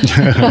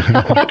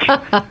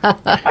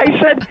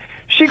said,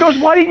 she goes,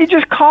 why didn't you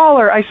just call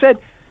her? I said,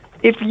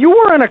 if you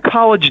were in a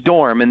college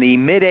dorm in the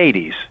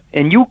mid-'80s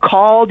and you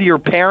called your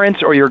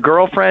parents or your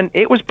girlfriend,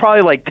 it was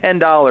probably like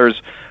 $10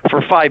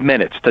 for 5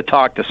 minutes to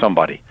talk to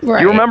somebody.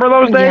 Right. You remember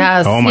those days?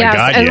 Yes. Oh, my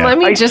God, And yeah. let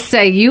me just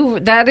say,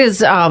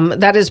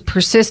 that is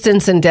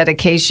persistence and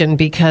dedication,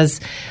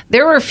 because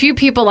there were a few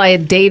people I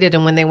had dated,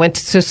 and when they went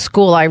to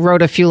school, I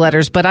wrote a few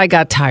letters, but I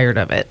got tired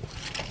of it.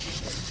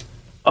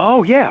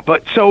 Oh, yeah.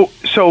 But so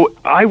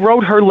I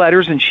wrote her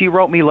letters, and she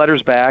wrote me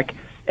letters back.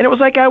 And it was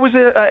like I was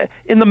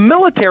in the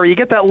military. You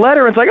get that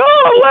letter, and it's like, oh,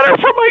 a letter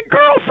from my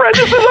girlfriend.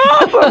 This is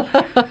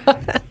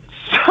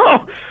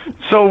awesome.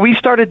 So we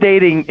started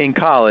dating in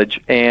college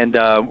and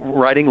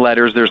writing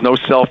letters. There's no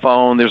cell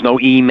phone. There's no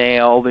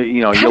email.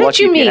 How did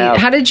you meet?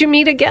 How did you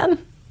meet again?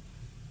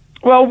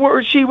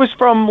 Well, she was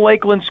from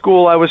Lakeland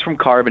School. I was from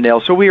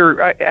Carbondale. So we were,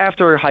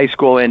 after high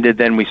school ended,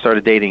 then we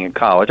started dating in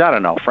college. I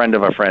don't know, friend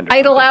of a friend.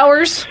 Idle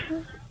hours?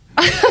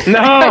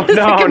 No.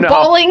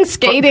 Bowling,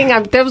 skating.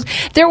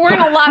 There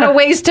weren't a lot of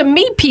ways to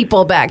meet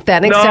people back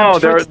then, except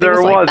for there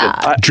like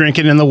wasn't. that.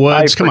 Drinking in the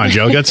woods. Come on,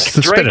 Joe. Let's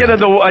drinking in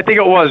the. I think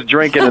it was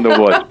drinking in the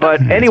woods.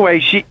 But anyway,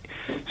 she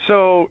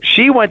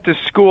went to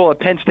school at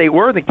Penn State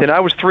Worthington. I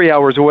was 3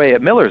 hours away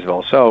at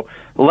Millersville. So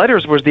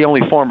letters was the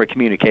only form of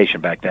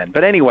communication back then.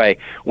 But anyway,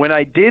 when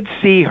I did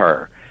see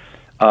her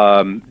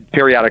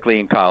periodically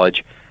in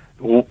college,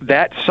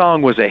 that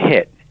song was a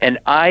hit, and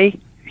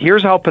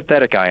here's how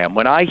pathetic I am.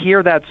 When I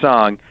hear that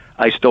song,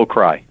 I still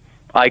cry.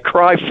 I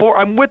cry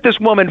I'm with this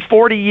woman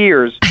 40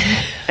 years,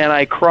 and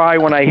I cry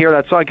when I hear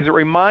that song because it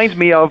reminds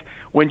me of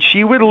when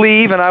she would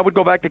leave and I would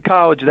go back to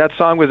college. That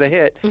song was a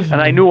hit, and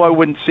I knew I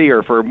wouldn't see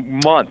her for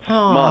months.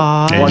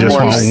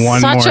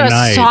 Such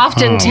a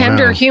soft and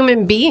tender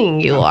human being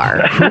you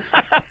are.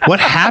 What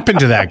happened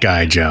to that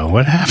guy, Joe?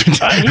 What happened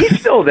to him? He's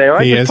still there.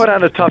 I just put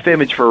on a tough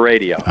image for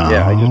radio.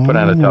 Yeah, I just put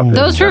on a tough image.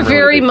 Those were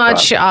very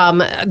much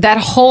that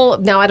whole.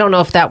 Now I don't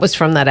know if that was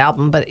from that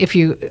album, but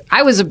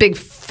I was a big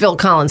Phil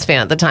Collins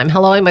fan at the time.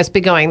 Hello, I Must Be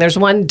Going. There's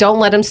one, Don't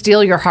Let Him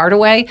Steal Your Heart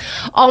Away.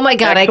 Oh my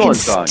God, excellent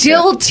I can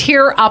still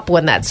tear up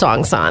when that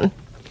song's on.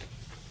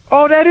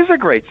 Oh, that is a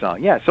great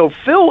song. Yeah. So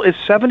Phil is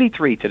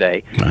 73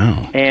 today.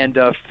 Wow. And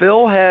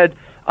Phil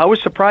I was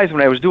surprised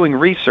when I was doing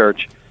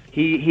research.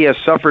 He has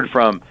suffered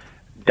from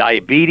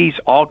diabetes,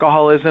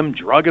 alcoholism,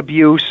 drug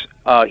abuse.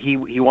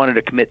 He wanted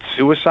to commit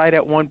suicide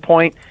at one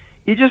point.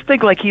 You just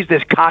think like he's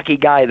this cocky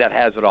guy that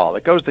has it all.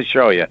 It goes to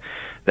show you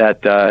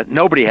that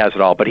nobody has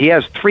it all. But he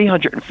has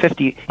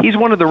 350. He's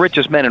one of the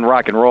richest men in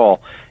rock and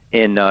roll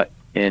in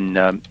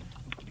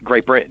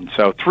Great Britain.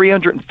 So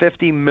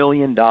 $350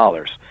 million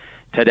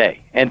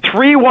today, and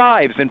 3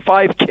 wives and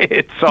 5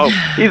 kids. So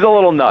he's a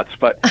little nuts.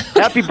 But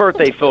happy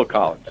birthday, Phil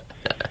Collins.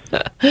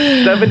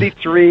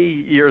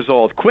 73 years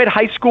old. Quit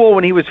high school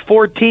when he was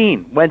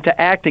 14. Went to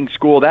acting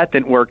school. That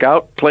didn't work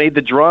out. Played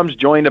the drums,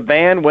 joined a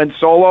band, went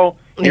solo.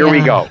 Here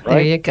we go. Right?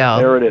 There you go.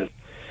 There it is.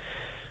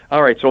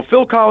 All right, so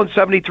Phil Collins,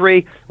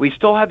 73. We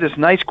still have this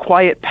nice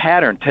quiet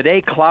pattern.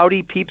 Today,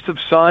 cloudy, peeps of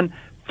sun,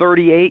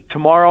 38.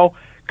 Tomorrow,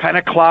 kind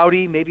of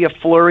cloudy, maybe a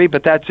flurry,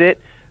 but that's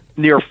it,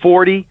 near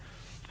 40.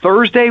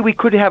 Thursday, we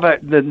could have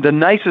the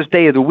nicest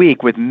day of the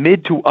week with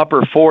mid to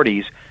upper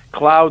 40s,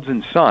 clouds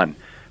and sun.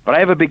 But I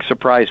have a big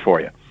surprise for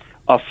you.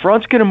 A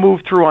front's going to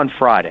move through on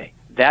Friday.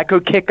 That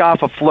could kick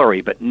off a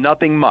flurry, but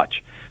nothing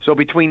much. So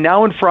between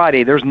now and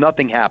Friday, there's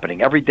nothing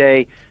happening. Every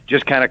day,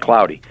 just kind of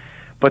cloudy.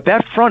 But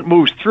that front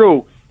moves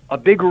through, a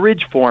big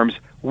ridge forms.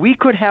 We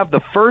could have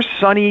the first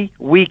sunny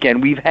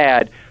weekend we've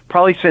had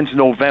probably since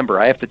November.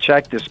 I have to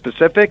check the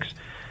specifics.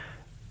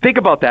 Think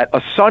about that.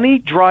 A sunny,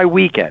 dry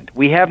weekend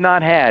we have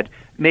not had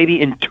maybe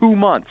in 2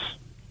 months.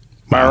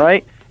 Wow. All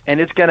right? And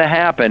it's going to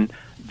happen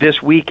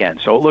this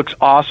weekend. So it looks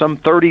awesome,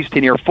 30s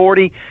to near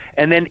 40.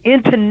 And then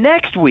into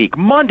next week,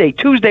 Monday,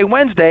 Tuesday,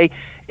 Wednesday,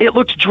 it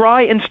looks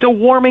dry and still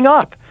warming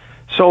up.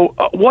 So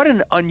what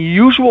an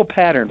unusual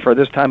pattern for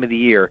this time of the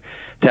year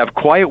to have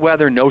quiet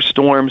weather, no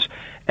storms,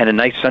 and a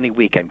nice sunny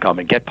weekend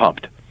coming. Get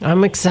pumped.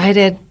 I'm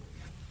excited.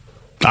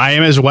 I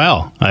am as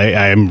well.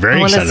 I am very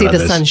excited about this. I want to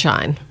see the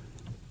sunshine.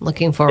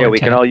 Looking forward to it. Yeah, we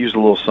can all use a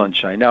little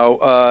sunshine.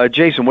 Now,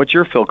 Jason, what's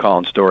your Phil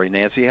Collins story?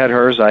 Nancy had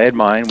hers. I had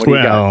mine. What do you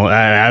got? Well,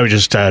 I was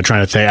just trying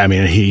to think. I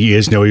mean, he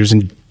was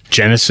in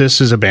Genesis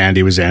as a band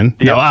he was in.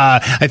 Yep. No,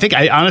 I think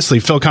honestly,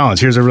 Phil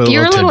Collins. Here's a You're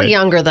a little tidbit.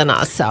 younger than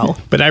us, so.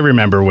 But I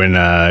remember when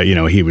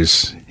he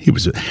was He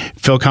was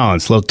Phil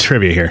Collins. Little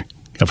trivia here.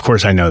 Of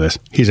course, I know this.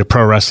 He's a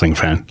pro wrestling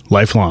fan,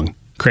 lifelong.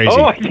 Crazy.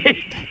 Oh,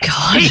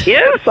 God. He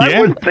is? I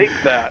wouldn't think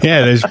that.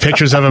 Yeah, there's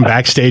pictures of him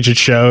backstage at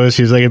shows.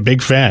 He's like a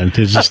big fan.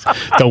 It's just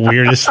the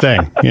weirdest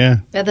thing. Yeah,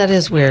 that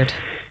is weird.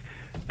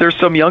 There's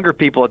some younger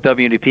people at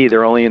WDP.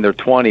 They're only in their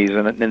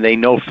 20s, and they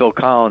know Phil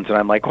Collins. And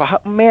I'm like,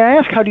 well, may I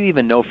ask, how do you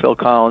even know Phil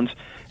Collins?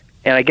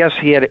 And I guess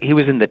he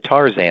was in the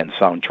Tarzan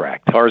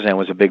soundtrack. Tarzan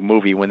was a big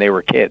movie when they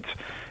were kids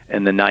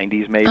in the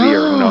 90s, maybe,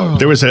 or who knows.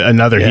 There was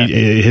another,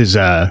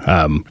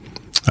 the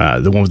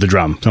one with the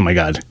drum. Oh, my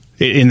God.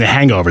 In The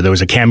Hangover, there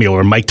was a cameo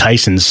where Mike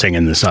Tyson's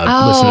singing this. In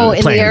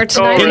the Air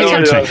Tonight.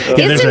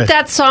 Isn't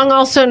that song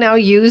also now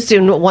used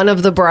in one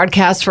of the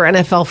broadcasts for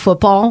NFL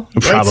football?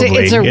 Probably.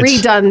 It's a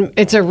redone.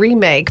 It's a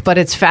remake, but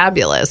it's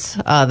fabulous,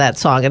 that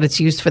song, and it's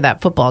used for that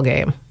football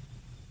game.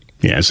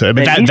 Yeah, so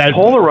but he's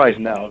polarized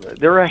now.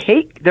 There are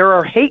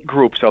hate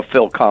groups of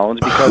Phil Collins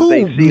because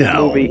they see his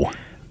movie.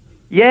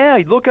 Yeah,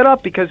 look it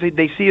up because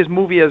they see his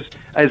movie as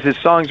his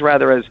songs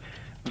rather as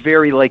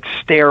very like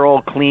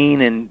sterile, clean,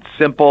 and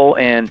simple,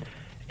 and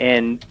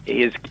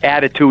his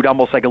attitude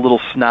almost like a little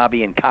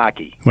snobby and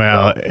cocky.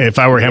 Well, if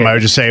I were him, I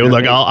would just say,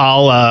 look,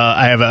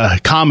 I have a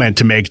comment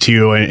to make to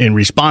you in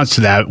response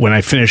to that when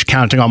I finish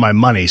counting all my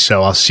money,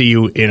 so I'll see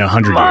you in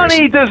 100 years.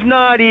 Money does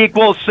not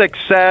equal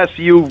success,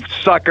 you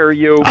sucker,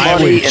 you.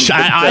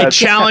 I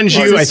challenge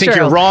you. I think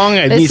you're wrong.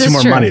 I need some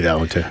more money, though.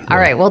 All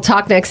right, we'll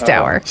talk next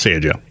hour. See you,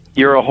 Joe.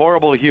 You're a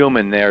horrible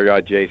human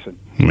there, Jason.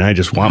 I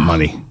just want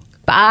money.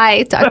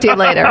 Bye. Talk to you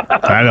later.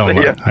 I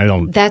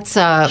don't. That's,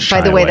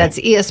 by the way, that's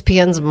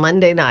ESPN's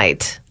Monday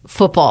Night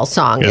Football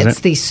song.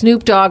 It's the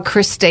Snoop Dogg,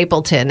 Chris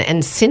Stapleton,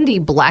 and Cindy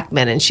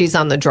Blackman, and she's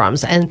on the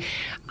drums. And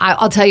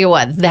I'll tell you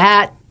what,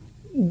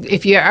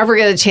 if you ever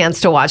get a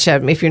chance to watch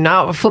it, if you're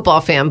not a football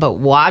fan, but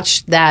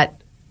watch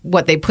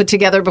what they put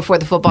together before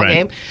the football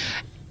game,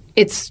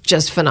 it's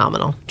just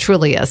phenomenal.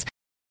 Truly is.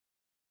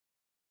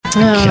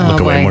 I can't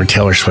look away more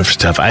Taylor Swift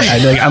stuff. I'm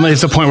at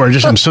the point where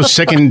I'm so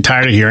sick and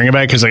tired of hearing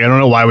about it because I don't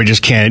know why we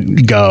just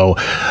can't go.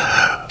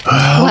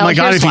 Oh my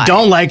God! If you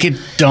don't like it,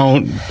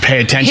 don't pay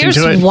attention to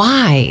it. Here's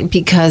why: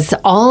 because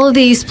all of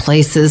these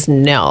places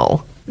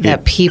know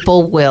that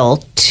people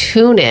will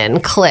tune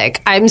in,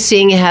 click. I'm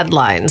seeing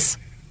headlines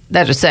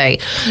that say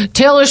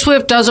Taylor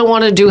Swift doesn't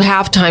want to do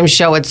halftime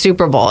show at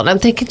Super Bowl, and I'm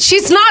thinking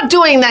she's not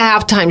doing the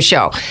halftime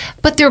show,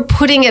 but they're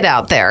putting it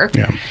out there.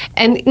 Yeah.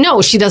 And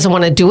no, she doesn't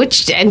want to do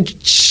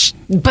it,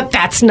 but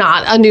that's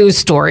not a news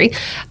story.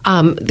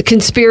 The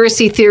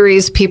conspiracy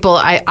theories, people,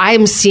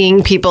 I'm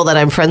seeing people that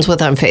I'm friends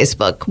with on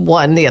Facebook.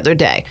 One the other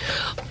day.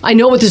 I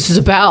know what this is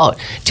about.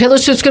 Taylor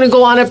Swift's going to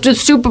go on after the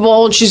Super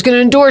Bowl and she's going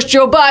to endorse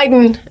Joe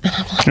Biden.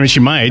 I mean, she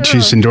might.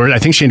 She's endorsed. I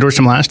think she endorsed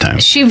him last time.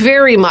 She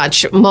very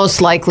much,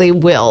 most likely,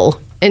 will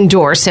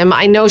endorse him.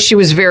 I know she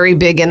was very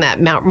big in that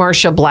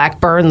Marsha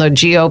Blackburn, the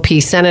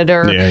GOP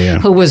senator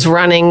who was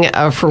running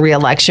for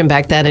re-election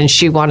back then, and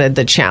she wanted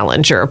the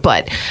challenger.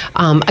 But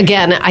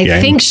again,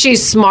 I think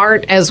she's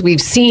smart, as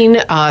we've seen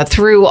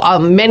through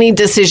many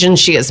decisions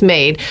she has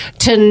made,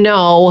 to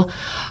know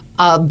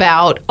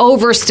about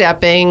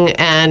overstepping.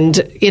 And,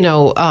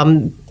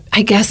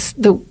 I guess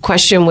the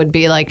question would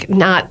be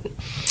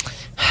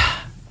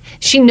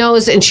she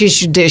knows, and she's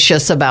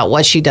judicious about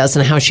what she does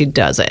and how she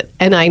does it.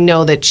 And I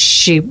know that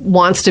she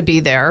wants to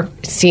be there,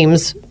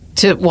 seems,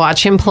 to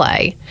watch him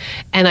play.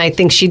 And I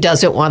think she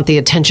doesn't want the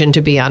attention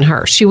to be on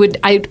her. She would.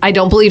 I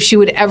don't believe she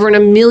would ever in a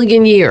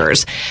million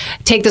years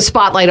take the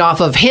spotlight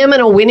off of him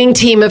and a winning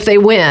team if they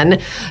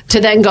win,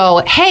 to then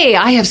go, hey,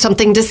 I have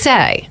something to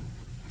say.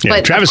 Yeah,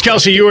 but Travis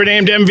Kelce, you were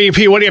named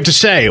MVP. What do you have to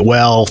say?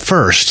 Well,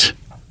 first,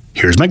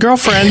 here's my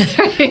girlfriend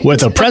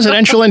with a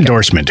presidential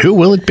endorsement. Who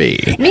will it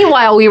be?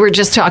 Meanwhile, we were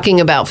just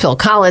talking about Phil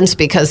Collins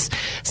because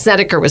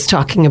Snedeker was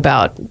talking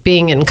about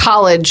being in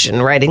college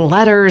and writing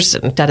letters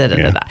and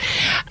da-da-da-da-da.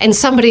 And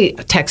somebody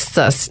texts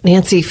us,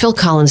 Nancy, Phil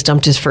Collins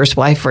dumped his first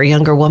wife for a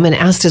younger woman,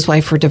 asked his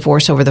wife for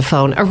divorce over the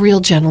phone. A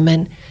real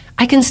gentleman.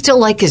 I can still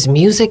like his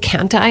music,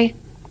 can't I?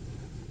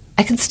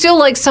 I can still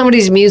like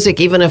somebody's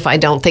music even if I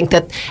don't think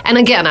that. And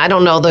again, I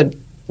don't know the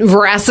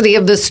veracity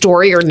of this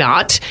story or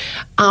not,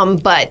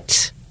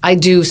 but I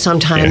do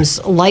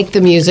sometimes like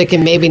the music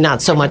and maybe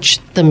not so much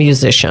the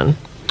musician.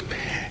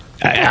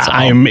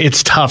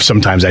 It's tough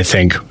sometimes, I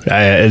think.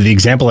 The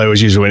example I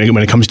always use when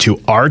it comes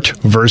to art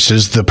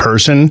versus the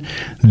person,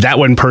 that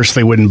one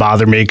personally wouldn't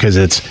bother me because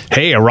it's,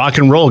 hey, a rock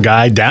and roll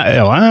guy.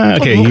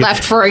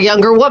 Left for a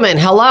younger woman.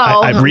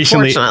 Hello. I've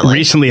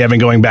recently I've been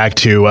going back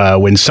to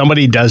when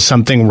somebody does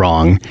something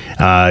wrong,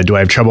 do I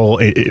have trouble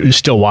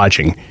still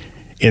watching?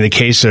 In the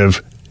case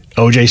of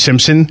O.J.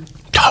 Simpson,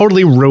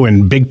 totally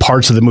ruined big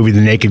parts of the movie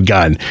The Naked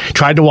Gun.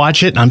 Tried to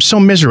watch it. I'm so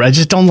miserable. I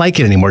just don't like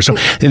it anymore. So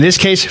in this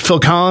case, Phil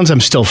Collins, I'm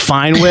still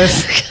fine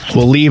with.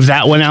 We'll leave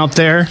that one out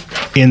there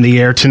in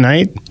the air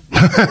tonight.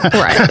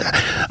 Right.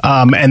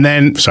 And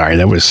then, sorry,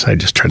 I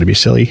just tried to be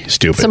silly,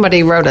 stupid.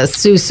 Somebody wrote a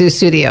Susu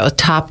Studio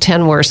top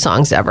 10 worst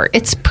songs ever.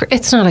 It's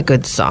not a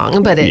good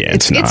song, but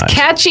it's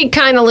catchy,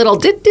 kind of little,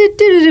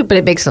 but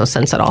it makes no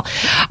sense at all.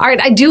 All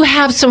right, I do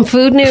have some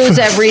food news,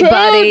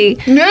 everybody.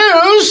 Food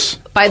news?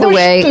 By the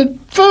way, the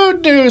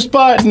food news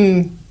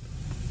button,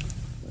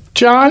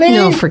 Johnny.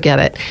 No, forget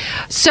it.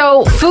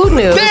 So, food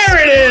news.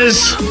 There it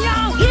is.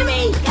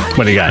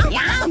 What do you got?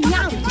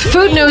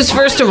 Food news,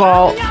 first of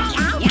all.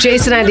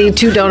 Jason had to eat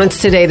 2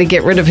 donuts today to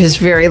get rid of his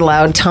very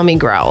loud tummy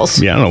growls.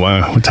 Yeah, I don't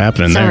know what's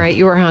happening It's there. all right.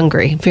 You were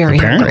hungry. Very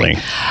Apparently.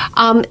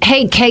 hungry.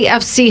 Hey,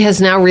 KFC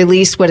has now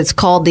released what it's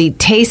called the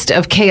Taste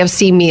of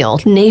KFC meal.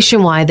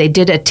 Nationwide, they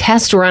did a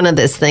test run of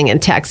this thing in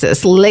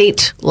Texas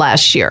late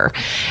last year.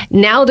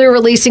 Now they're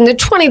releasing the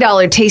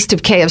 $20 Taste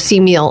of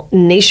KFC meal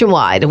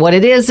nationwide. What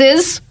it is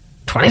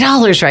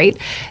 $20, right?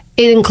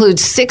 It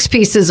includes 6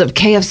 pieces of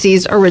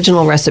KFC's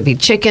original recipe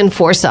chicken,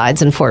 4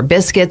 sides, and 4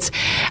 biscuits.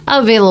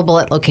 Available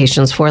at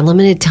locations for a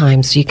limited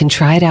time, so you can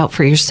try it out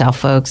for yourself,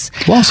 folks.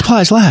 While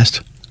supplies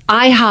last.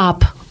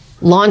 IHOP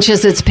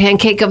launches its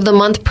Pancake of the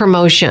Month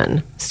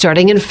promotion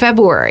starting in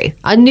February.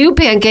 A new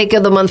Pancake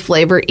of the Month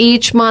flavor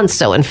each month.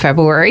 So in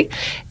February,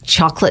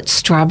 chocolate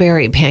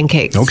strawberry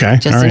pancakes. Okay.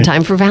 Just in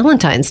time for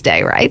Valentine's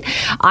Day, right?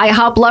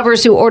 IHOP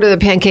lovers who order the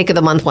Pancake of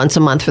the Month once a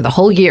month for the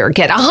whole year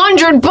get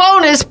 100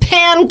 bonus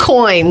pan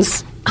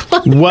coins.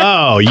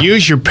 Whoa,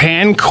 use your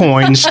pan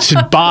coins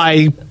to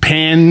buy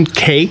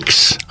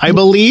pancakes, I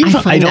believe.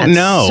 I don't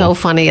know. So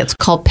funny. It's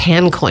called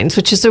pan coins,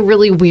 which is a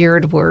really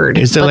weird word.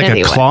 Is there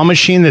a claw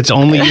machine that's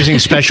only using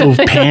special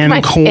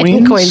pan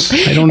coins?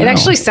 I don't know. It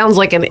actually sounds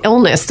like an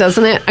illness,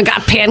 doesn't it? I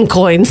got pan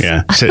coins.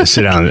 Yeah,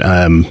 sit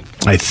down.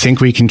 I think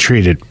we can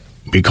treat it.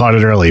 We caught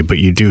it early, but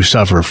you do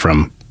suffer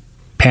from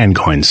pan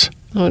coins.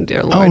 Oh,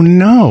 dear Lord. Oh,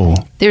 no.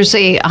 There's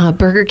a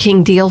Burger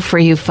King deal for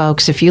you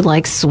folks if you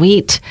like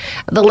sweet.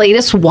 The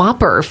latest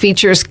Whopper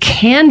features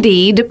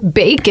candied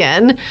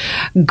bacon,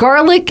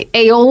 garlic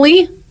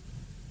aioli,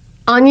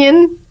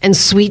 onion, and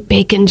sweet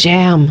bacon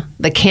jam.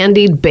 The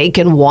candied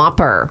bacon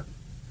Whopper.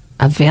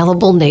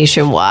 Available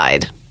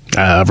nationwide.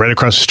 Right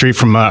across the street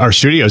from our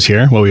studios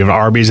here. Well, we have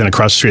Arby's, and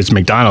across the street it's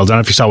McDonald's. I don't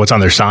know if you saw what's on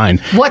their sign.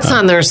 What's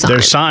on their sign?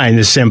 Their sign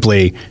is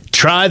simply,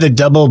 try the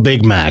double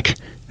Big Mac.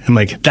 I'm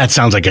like, that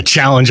sounds like a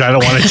challenge I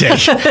don't want to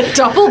take.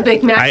 Double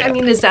Big Mac? I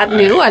mean, is that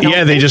new?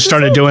 Yeah, they just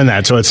started doing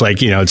that. So it's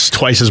like, it's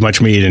twice as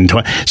much meat.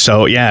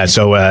 So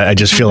I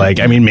just feel like,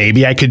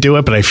 maybe I could do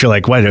it, but I feel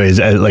like, what is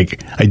I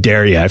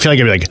dare you. I feel like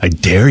I'd be like, I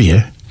dare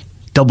you.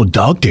 Double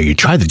dog dare you.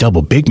 Try the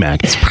double Big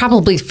Mac. It's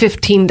probably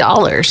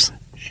 $15.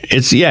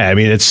 These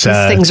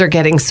things are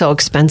getting so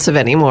expensive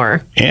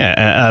anymore.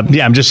 Yeah,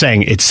 I'm just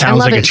saying it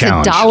sounds like a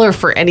challenge. It's $1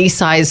 for any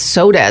size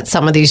soda at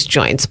some of these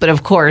joints, but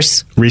of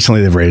course,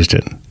 recently they've raised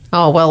it.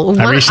 Oh, well,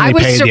 I recently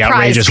paid the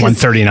outrageous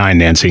 $139,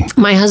 Nancy.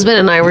 My husband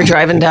and I were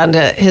driving down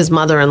to his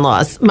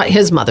mother-in-law's,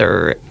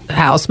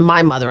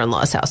 my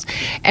mother-in-law's house,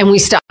 and we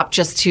stopped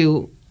just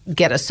to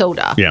get a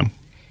soda. Yeah.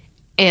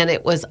 And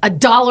it was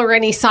 $1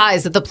 any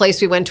size at the place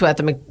we went to at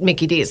the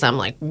Mickey D's. I'm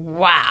like,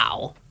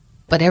 wow.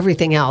 But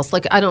everything else,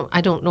 I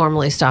don't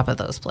normally stop at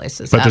those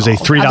places. But there's a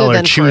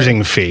 $3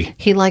 choosing fee.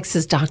 He likes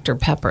his Dr.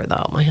 Pepper,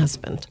 though, my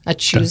husband. A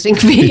choosing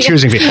fee. The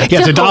choosing fee. Yeah,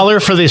 it's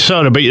 $1 for the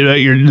soda, but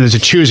there's a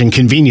choosing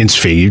convenience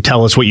fee. You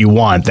tell us what you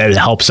want. That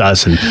helps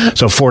us. And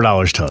so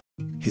 $4 total.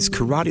 His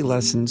karate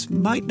lessons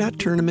might not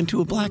turn him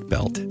into a black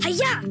belt.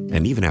 Hi-ya!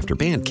 And even after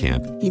band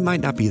camp, he might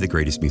not be the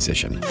greatest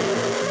musician.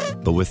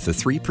 But with the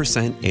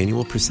 3%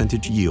 annual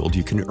percentage yield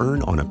you can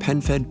earn on a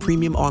PenFed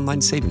premium online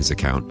savings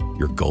account,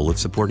 your goal of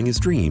supporting his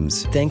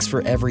dreams... Thanks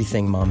for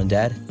everything, Mom and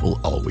Dad. ...will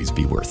always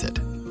be worth it.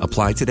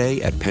 Apply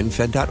today at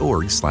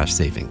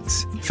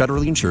PenFed.org/savings.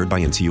 Federally insured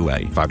by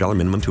NCUA. $5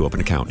 minimum to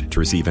open account. To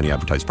receive any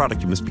advertised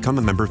product, you must become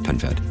a member of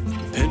PenFed.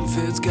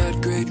 PenFed's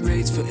got great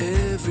rates for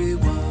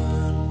everyone.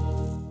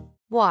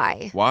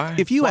 Why?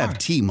 If you have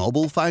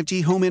T-Mobile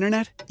 5G home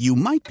internet, you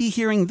might be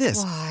hearing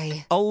this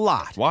a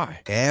lot.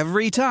 Why?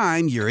 Every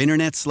time your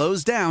internet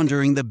slows down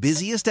during the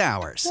busiest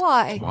hours.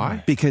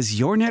 Why? Because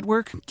your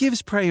network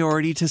gives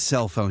priority to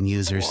cell phone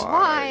users.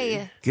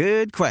 Why?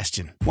 Good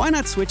question. Why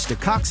not switch to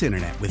Cox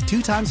Internet with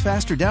 2 times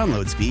faster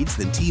download speeds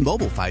than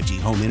T-Mobile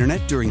 5G home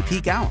internet during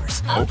peak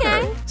hours?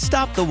 Okay.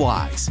 Stop the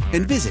whys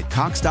and visit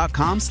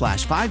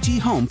cox.com/5G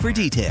home for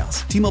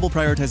details. T-Mobile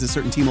prioritizes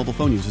certain T-Mobile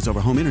phone users over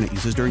home internet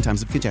users during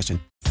times of congestion.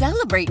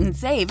 Celebrate and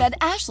save at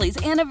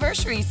Ashley's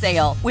Anniversary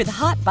Sale. With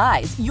Hot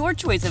Buys, your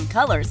choice of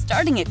colors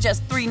starting at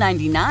just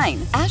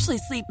 $3.99. Ashley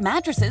Sleep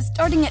mattresses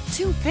starting at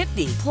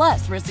 $2.50.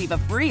 Plus, receive a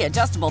free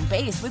adjustable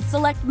base with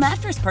select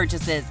mattress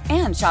purchases.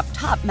 And shop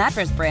top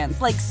mattress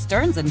brands like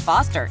Stearns &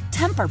 Foster,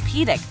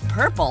 Tempur-Pedic,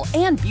 Purple,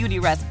 and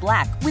Beautyrest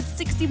Black with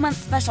 60-month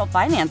special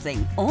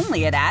financing.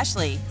 Only at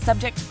Ashley.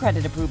 Subject to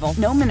credit approval.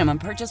 No minimum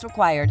purchase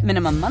required.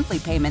 Minimum monthly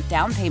payment,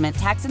 down payment,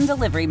 tax, and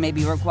delivery may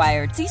be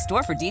required. See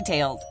store for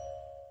details.